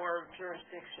state or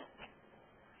jurisdiction?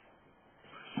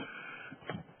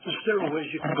 There's several ways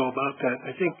you can go about that.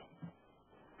 I think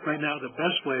right now the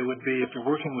best way would be if you're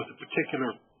working with a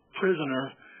particular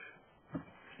prisoner,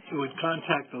 you would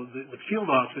contact the field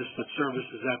office that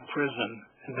services that prison,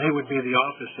 and they would be the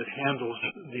office that handles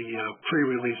the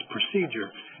pre-release procedure.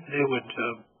 They would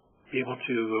be able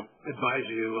to advise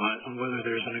you on whether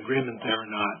there's an agreement there or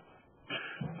not.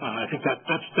 I think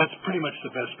that's pretty much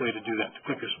the best way to do that, the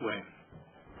quickest way.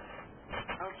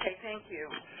 Okay, thank you.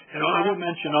 And I will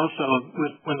mention also,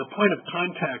 when the point of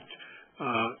contact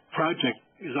project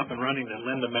is up and running that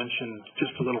Linda mentioned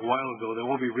just a little while ago, there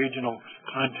will be regional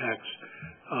contacts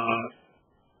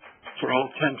for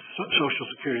all 10 Social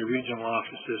Security regional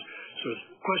offices. So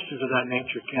questions of that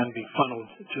nature can be funneled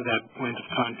to that point of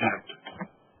contact.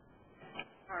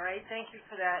 All right, thank you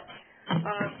for that.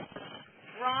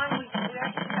 Ron, we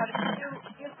actually had a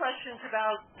few questions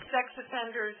about sex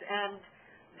offenders and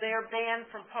their ban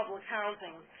from public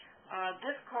housing.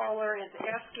 This caller is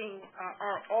asking,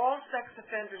 are all sex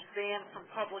offenders banned from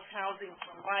public housing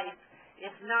for life?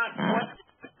 If not, what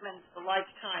determines the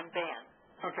lifetime ban?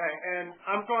 Okay, and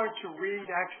I'm going to read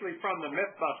actually from the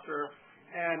Mythbuster,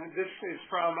 and this is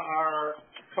from our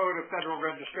Code of Federal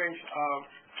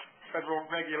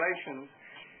Regulations.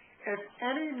 If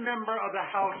any member of the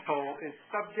household is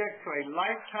subject to a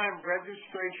lifetime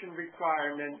registration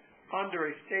requirement under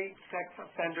a state sex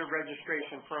offender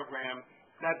registration program,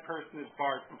 that person is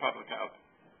barred from public housing.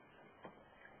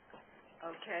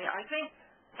 Okay, I think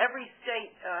every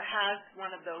state has one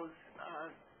of those.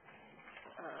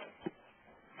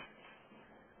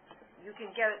 You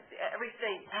can get it. Every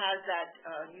state has that.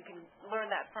 You can learn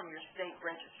that from your state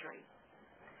registry.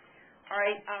 All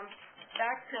right.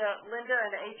 Back to Linda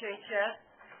and HHS.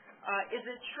 Is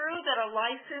it true that a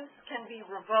license can be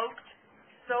revoked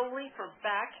solely for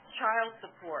back child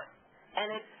support?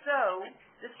 And if so,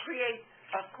 this creates,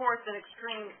 of course, an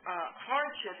extreme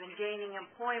hardship in gaining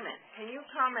employment. Can you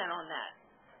comment on that?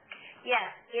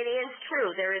 Yes, it is true.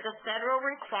 There is a federal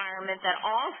requirement that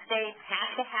all states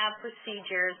have to have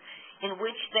procedures in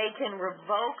which they can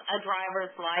revoke a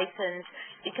driver's license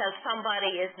because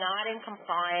somebody is not in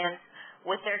compliance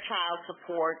with their child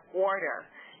support order.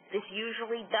 This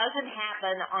usually doesn't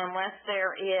happen unless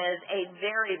there is a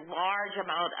very large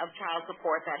amount of child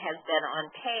support that has been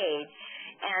unpaid.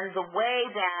 And the way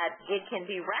that it can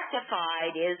be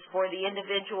rectified is for the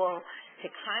individual to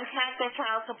contact their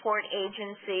child support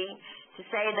agency to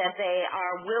say that they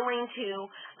are willing to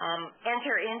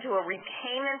enter into a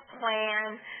repayment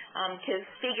plan to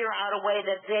figure out a way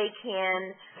that they can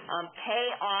pay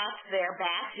off their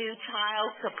back due child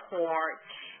support.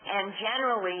 And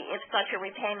generally, if such a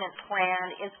repayment plan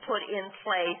is put in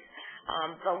place,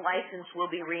 the license will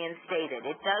be reinstated.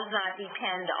 It does not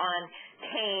depend on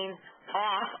paying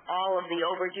off all of the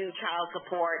overdue child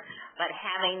support, but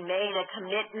having made a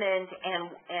commitment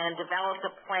and developed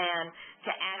a plan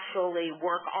to actually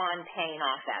work on paying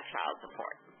off that child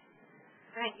support.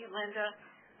 Thank you, Linda.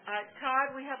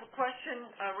 Todd, we have a question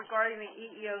regarding the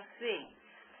EEOC.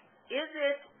 Is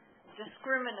it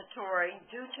discriminatory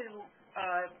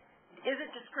is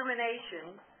it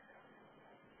discrimination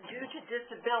due to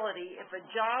disability if a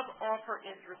job offer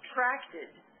is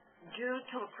retracted due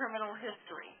to a criminal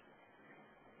history?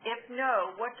 If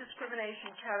no, what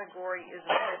discrimination category is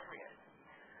appropriate?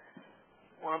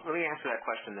 Well, let me answer that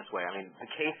question this way. I mean,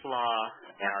 the case law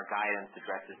and our guidance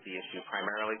addresses the issue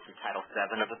primarily through Title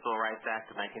VII of the Civil Rights Act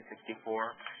of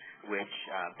 1964, which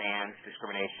bans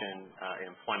discrimination in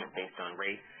employment based on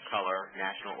race, color,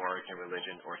 national origin,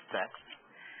 religion, or sex.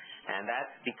 And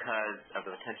that's because of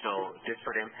the potential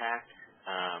disparate impact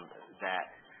that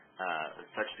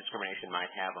such discrimination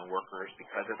might have on workers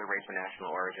because of their race or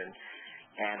national origin.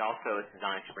 And also it's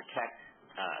designed to protect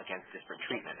against disparate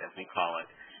treatment, as we call it,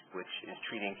 which is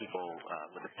treating people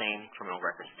with the same criminal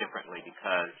records differently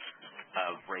because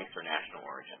of race or national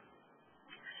origin.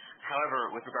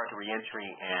 However, with regard to reentry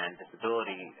and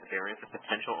disability, there is a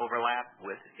potential overlap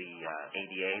with the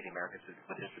ADA, the Americans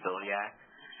with Disability Act,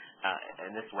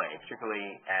 in this way,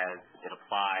 particularly as it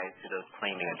applies to those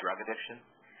claiming a drug addiction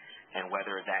and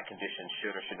whether that condition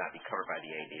should or should not be covered by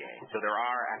the ADA. So there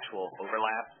are actual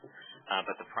overlaps,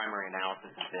 but the primary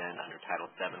analysis has been under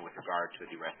Title VII with regard to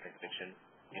the arrest and conviction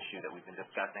issue that we've been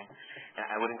discussing. And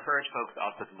I would encourage folks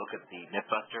also to look at the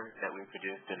Mythbuster that we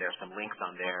produced, and there are some links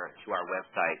on there to our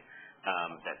website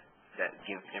that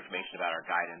give information about our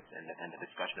guidance and the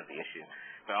discussion of the issue.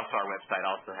 But also our website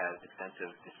also has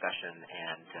extensive discussion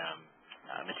and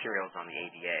materials on the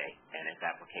ADA and its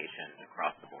application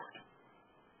across the board.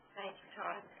 Thank you,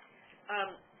 Todd.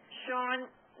 Sean,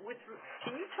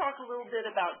 can you talk a little bit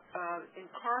about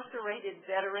incarcerated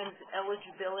veterans'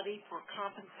 eligibility for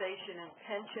compensation and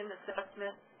pension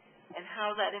assessment and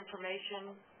how that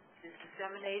information is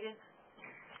disseminated?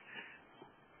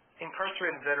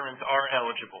 Incarcerated veterans are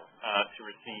eligible to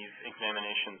receive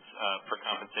examinations for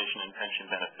compensation and pension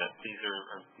benefits. These are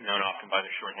known often by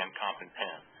the shorthand comp and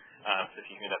pen. So if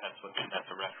you hear that, that's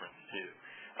a reference to.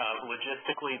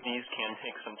 Logistically, these can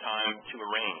take some time to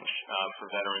arrange for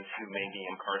veterans who may be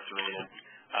incarcerated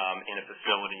in a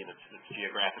facility that's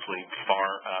geographically far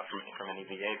from any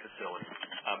VA facility.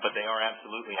 But they are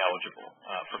absolutely eligible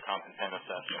for comp and pen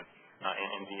assessment,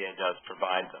 and VA does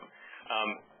provide them.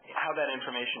 How that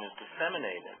information is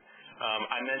disseminated,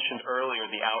 I mentioned earlier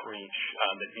the outreach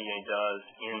that VA does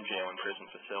in jail and prison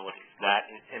facilities. That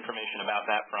information about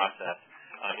that process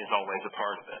is always a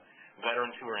part of it.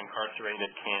 Veterans who are incarcerated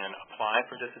can apply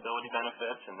for disability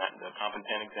benefits, and that the comp and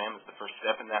pen exam is the first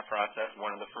step in that process,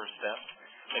 one of the first steps.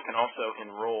 They can also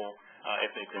enroll, if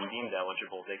they've been deemed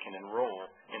eligible, they can enroll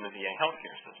in the VA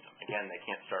healthcare system. Again, they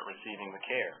can't start receiving the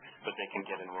care, but they can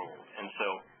get enrolled. And so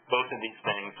both of these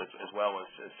things, as well as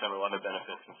several other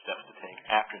benefits and steps to take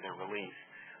after their release,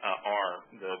 are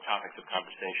the topics of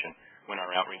conversation when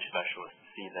our outreach specialists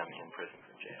see them in prisons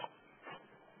and jail.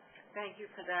 Thank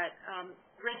you for that.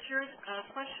 Richard,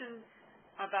 a question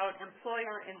about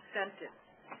employer incentives.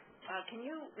 Can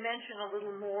you mention a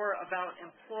little more about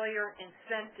employer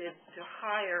incentives to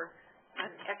hire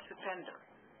an ex-offender?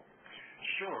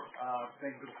 Sure.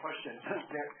 Thank you for the question.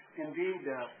 Indeed,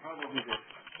 probably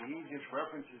the easiest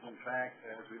references, in fact,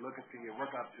 as we look at the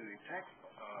work opportunity tax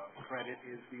credit,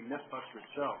 is the Mythbuster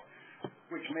itself,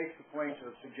 which makes the point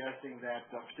of suggesting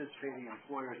that participating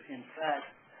employers, in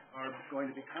fact, are going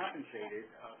to be compensated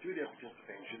through their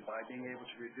participation by being able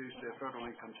to reduce their federal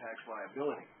income tax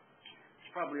liability. It's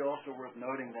probably also worth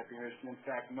noting that there is, in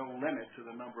fact, no limit to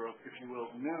the number of, if you will,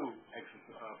 new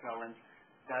ex-felons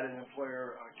that an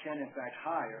employer can, in fact,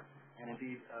 hire and,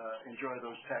 indeed, enjoy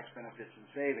those tax benefits and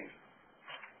savings.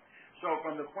 So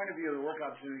from the point of view of the work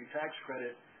opportunity tax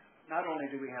credit, not only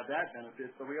do we have that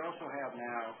benefit, but we also have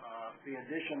now the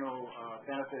additional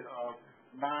benefit of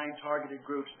 9 targeted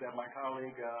groups that my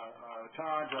colleague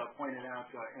Todd pointed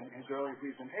out in his earlier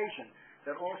presentation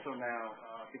that also now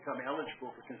become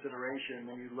eligible for consideration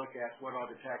when you look at what are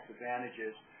the tax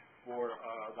advantages for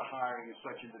the hiring of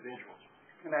such individuals.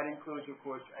 And that includes, of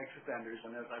course, ex-offenders,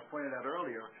 and as I pointed out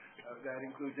earlier, that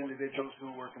includes individuals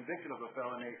who were convicted of a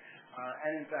felony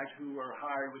and, in fact, who were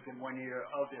hired within 1 year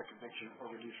of their conviction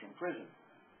or release from prison.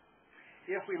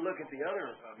 If we look at the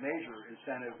other major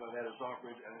incentive that is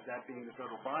offered, that being the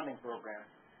federal bonding program,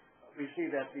 we see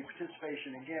that the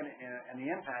participation, again, and the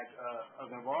impact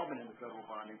of involvement in the federal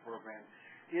bonding program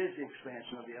is the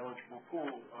expansion of the eligible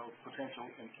pool of potential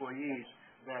employees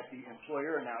that the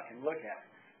employer now can look at.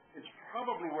 It's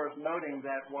probably worth noting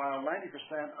that while 90%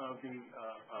 of the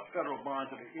federal bonds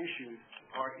that are issued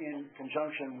are in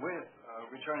conjunction with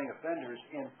returning offenders,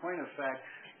 in point of fact,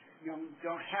 you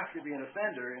don't have to be an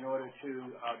offender in order to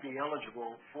be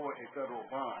eligible for a federal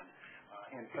bond.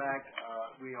 In fact,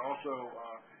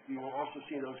 you will also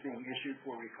see those being issued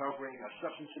for recovering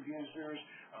substance abusers,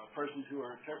 persons who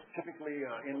are typically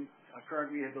in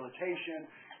current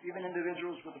rehabilitation, even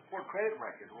individuals with a poor credit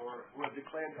record or who have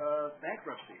declared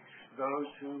bankruptcy. Those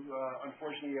who,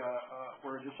 unfortunately,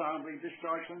 were dishonorably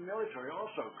discharged from the military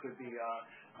also could be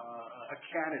a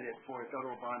candidate for a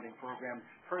federal bonding program.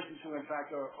 Persons who, in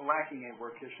fact, are lacking a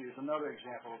work history is another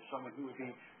example of someone who would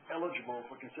be eligible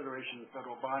for consideration of the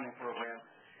federal bonding program.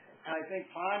 And I think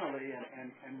finally,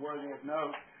 and worthy of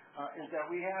note, is that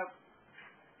we have,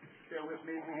 bear with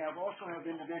me, we also have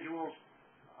individuals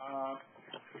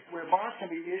where bonds can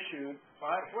be issued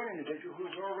for an individual who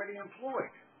is already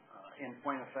employed, in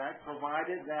point of fact,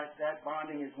 provided that that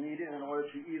bonding is needed in order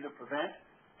to either prevent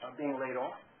being laid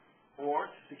off or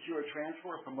to secure a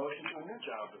transfer or promotion to a new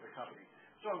job with the company.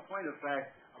 So in point of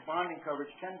fact, a bonding coverage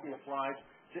can be applied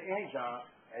to any job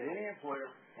at any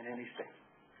employer in any state.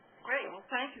 Great. Well,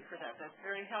 thank you for that. That's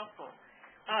very helpful.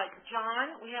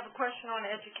 John, we have a question on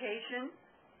education.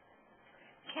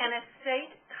 Can a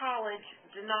state college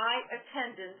deny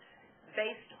attendance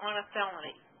based on a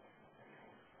felony?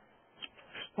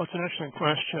 Well, it's an interesting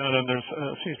question, and there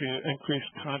seems to be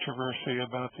increased controversy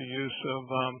about the use of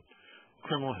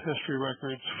criminal history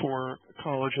records for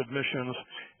college admissions,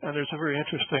 and there's a very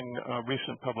interesting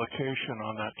recent publication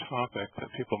on that topic that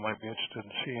people might be interested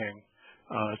in seeing.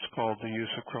 It's called The Use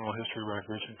of Criminal History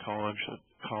Records in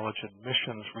College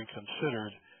Admissions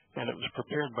Reconsidered, and it was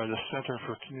prepared by the Center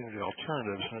for Community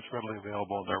Alternatives, and it's readily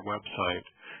available on their website.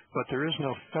 But there is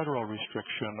no federal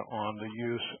restriction on the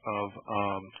use of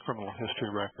criminal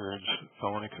history records,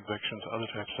 felony convictions, other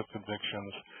types of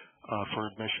convictions for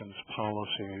admissions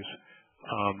policies.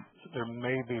 There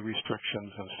may be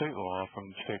restrictions in state law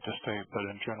from state to state, but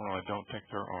in general I don't think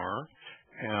there are.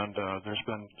 And there's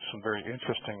been some very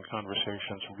interesting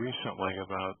conversations recently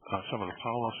about some of the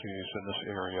policies in this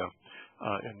area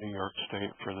in New York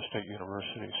State for the state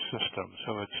university system.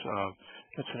 So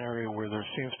it's an area where there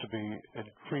seems to be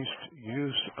increased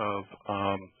use of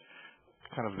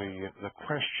kind of the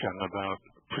question about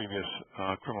previous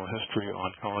criminal history on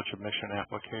college admission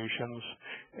applications,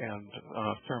 and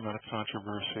a fair amount of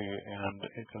controversy and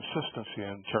inconsistency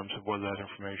in terms of whether that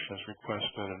information is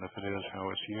requested, and if it is, how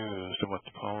it's used, and what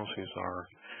the policies are.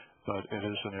 But it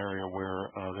is an area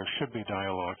where there should be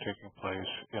dialogue taking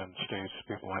place in states.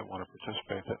 People might want to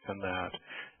participate in that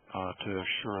to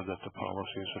assure that the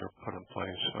policies that are put in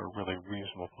place are really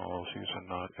reasonable policies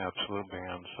and not absolute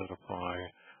bans that apply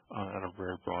in a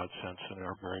very broad sense and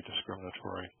are very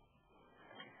discriminatory.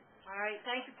 All right,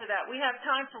 thank you for that. We have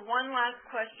time for one last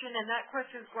question, and that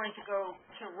question is going to go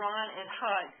to Ron and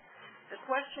HUD. The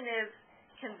question is,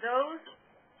 can those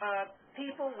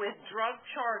people with drug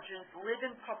charges live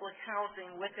in public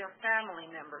housing with their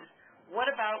family members? What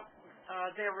about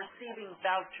their receiving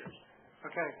vouchers?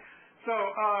 Okay, so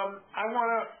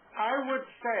I would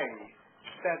say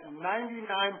that 99%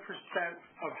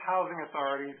 of housing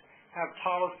authorities have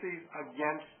policies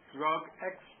against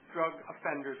ex-drug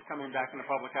offenders coming back into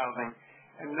public housing,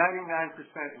 and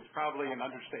 99% is probably an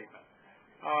understatement.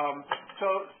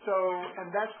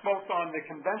 And that's both on the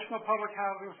conventional public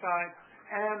housing side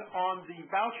and on the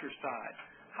voucher side.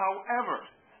 However,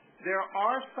 there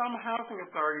are some housing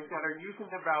authorities that are using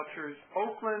the vouchers.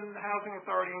 Oakland Housing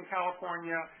Authority in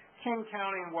California, King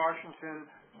County in Washington,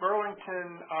 Burlington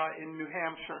in New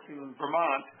Hampshire, in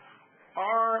Vermont,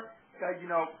 are,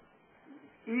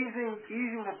 easing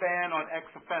the ban on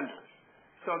ex-offenders.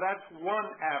 So that's one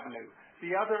avenue.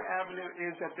 The other avenue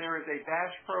is that there is a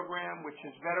DASH program, which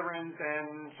is Veterans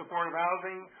and Supportive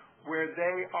Housing, where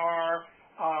they are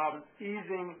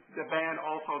easing the ban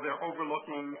also. They're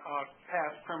overlooking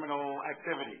past criminal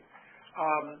activity.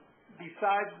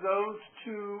 Besides those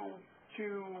two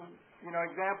two,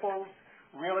 examples.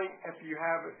 Really, if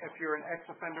you're an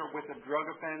ex-offender with a drug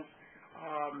offense,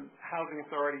 housing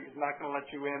authority is not going to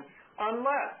let you in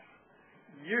unless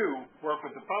you work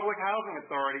with the public housing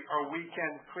authority, or we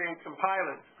can create some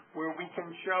pilots where we can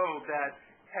show that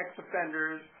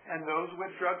ex-offenders and those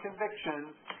with drug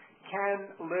convictions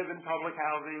can live in public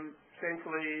housing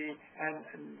safely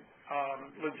and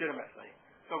legitimately.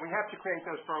 So we have to create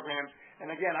those programs. And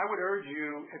again, I would urge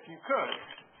you, if you could,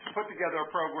 to put together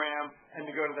a program and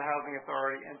to go to the housing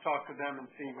authority and talk to them and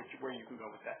see where you can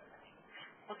go with that.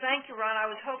 Well, thank you, Ron.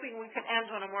 I was hoping we could end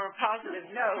on a more positive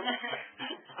note.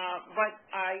 But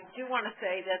I do want to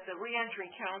say that the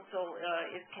Reentry Council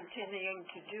is continuing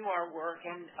to do our work,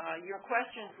 and your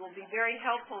questions will be very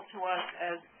helpful to us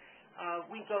as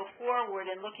we go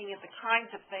forward in looking at the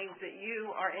kinds of things that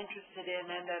you are interested in,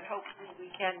 and that hopefully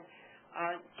we can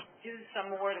do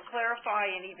some more to clarify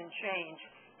and even change.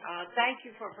 Thank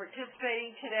you for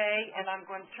participating today, and I'm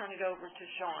going to turn it over to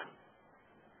Sean.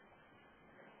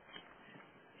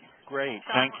 Great,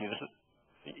 thank you.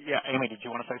 Amy, did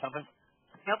you want to say something?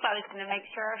 Nope, I was going to make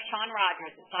sure. Sean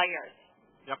Rogers, it's all yours.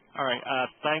 Yep. All right.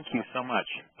 Thank you so much,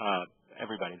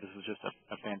 everybody. This is just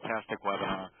a fantastic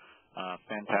webinar,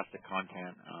 fantastic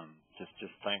content.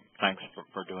 Thanks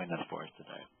for doing this for us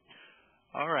today.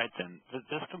 All right, then.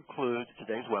 This concludes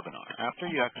today's webinar.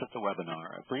 After you exit the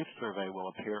webinar, a brief survey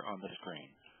will appear on the screen.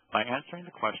 By answering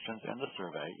the questions in the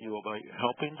survey, you will be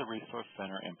helping the Resource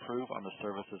Center improve on the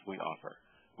services we offer.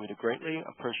 We'd greatly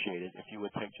appreciate it if you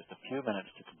would take just a few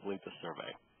minutes to complete the survey.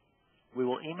 We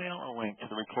will email a link to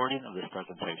the recording of this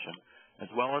presentation, as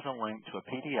well as a link to a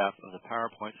PDF of the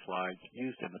PowerPoint slides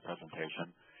used in the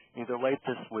presentation, either late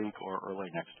this week or early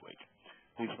next week.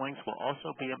 These links will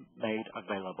also be made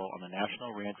available on the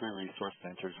National Reentry Resource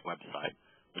Center's website,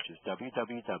 which is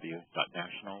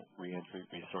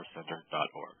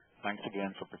www.nationalreentryresourcecenter.org. Thanks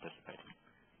again for participating.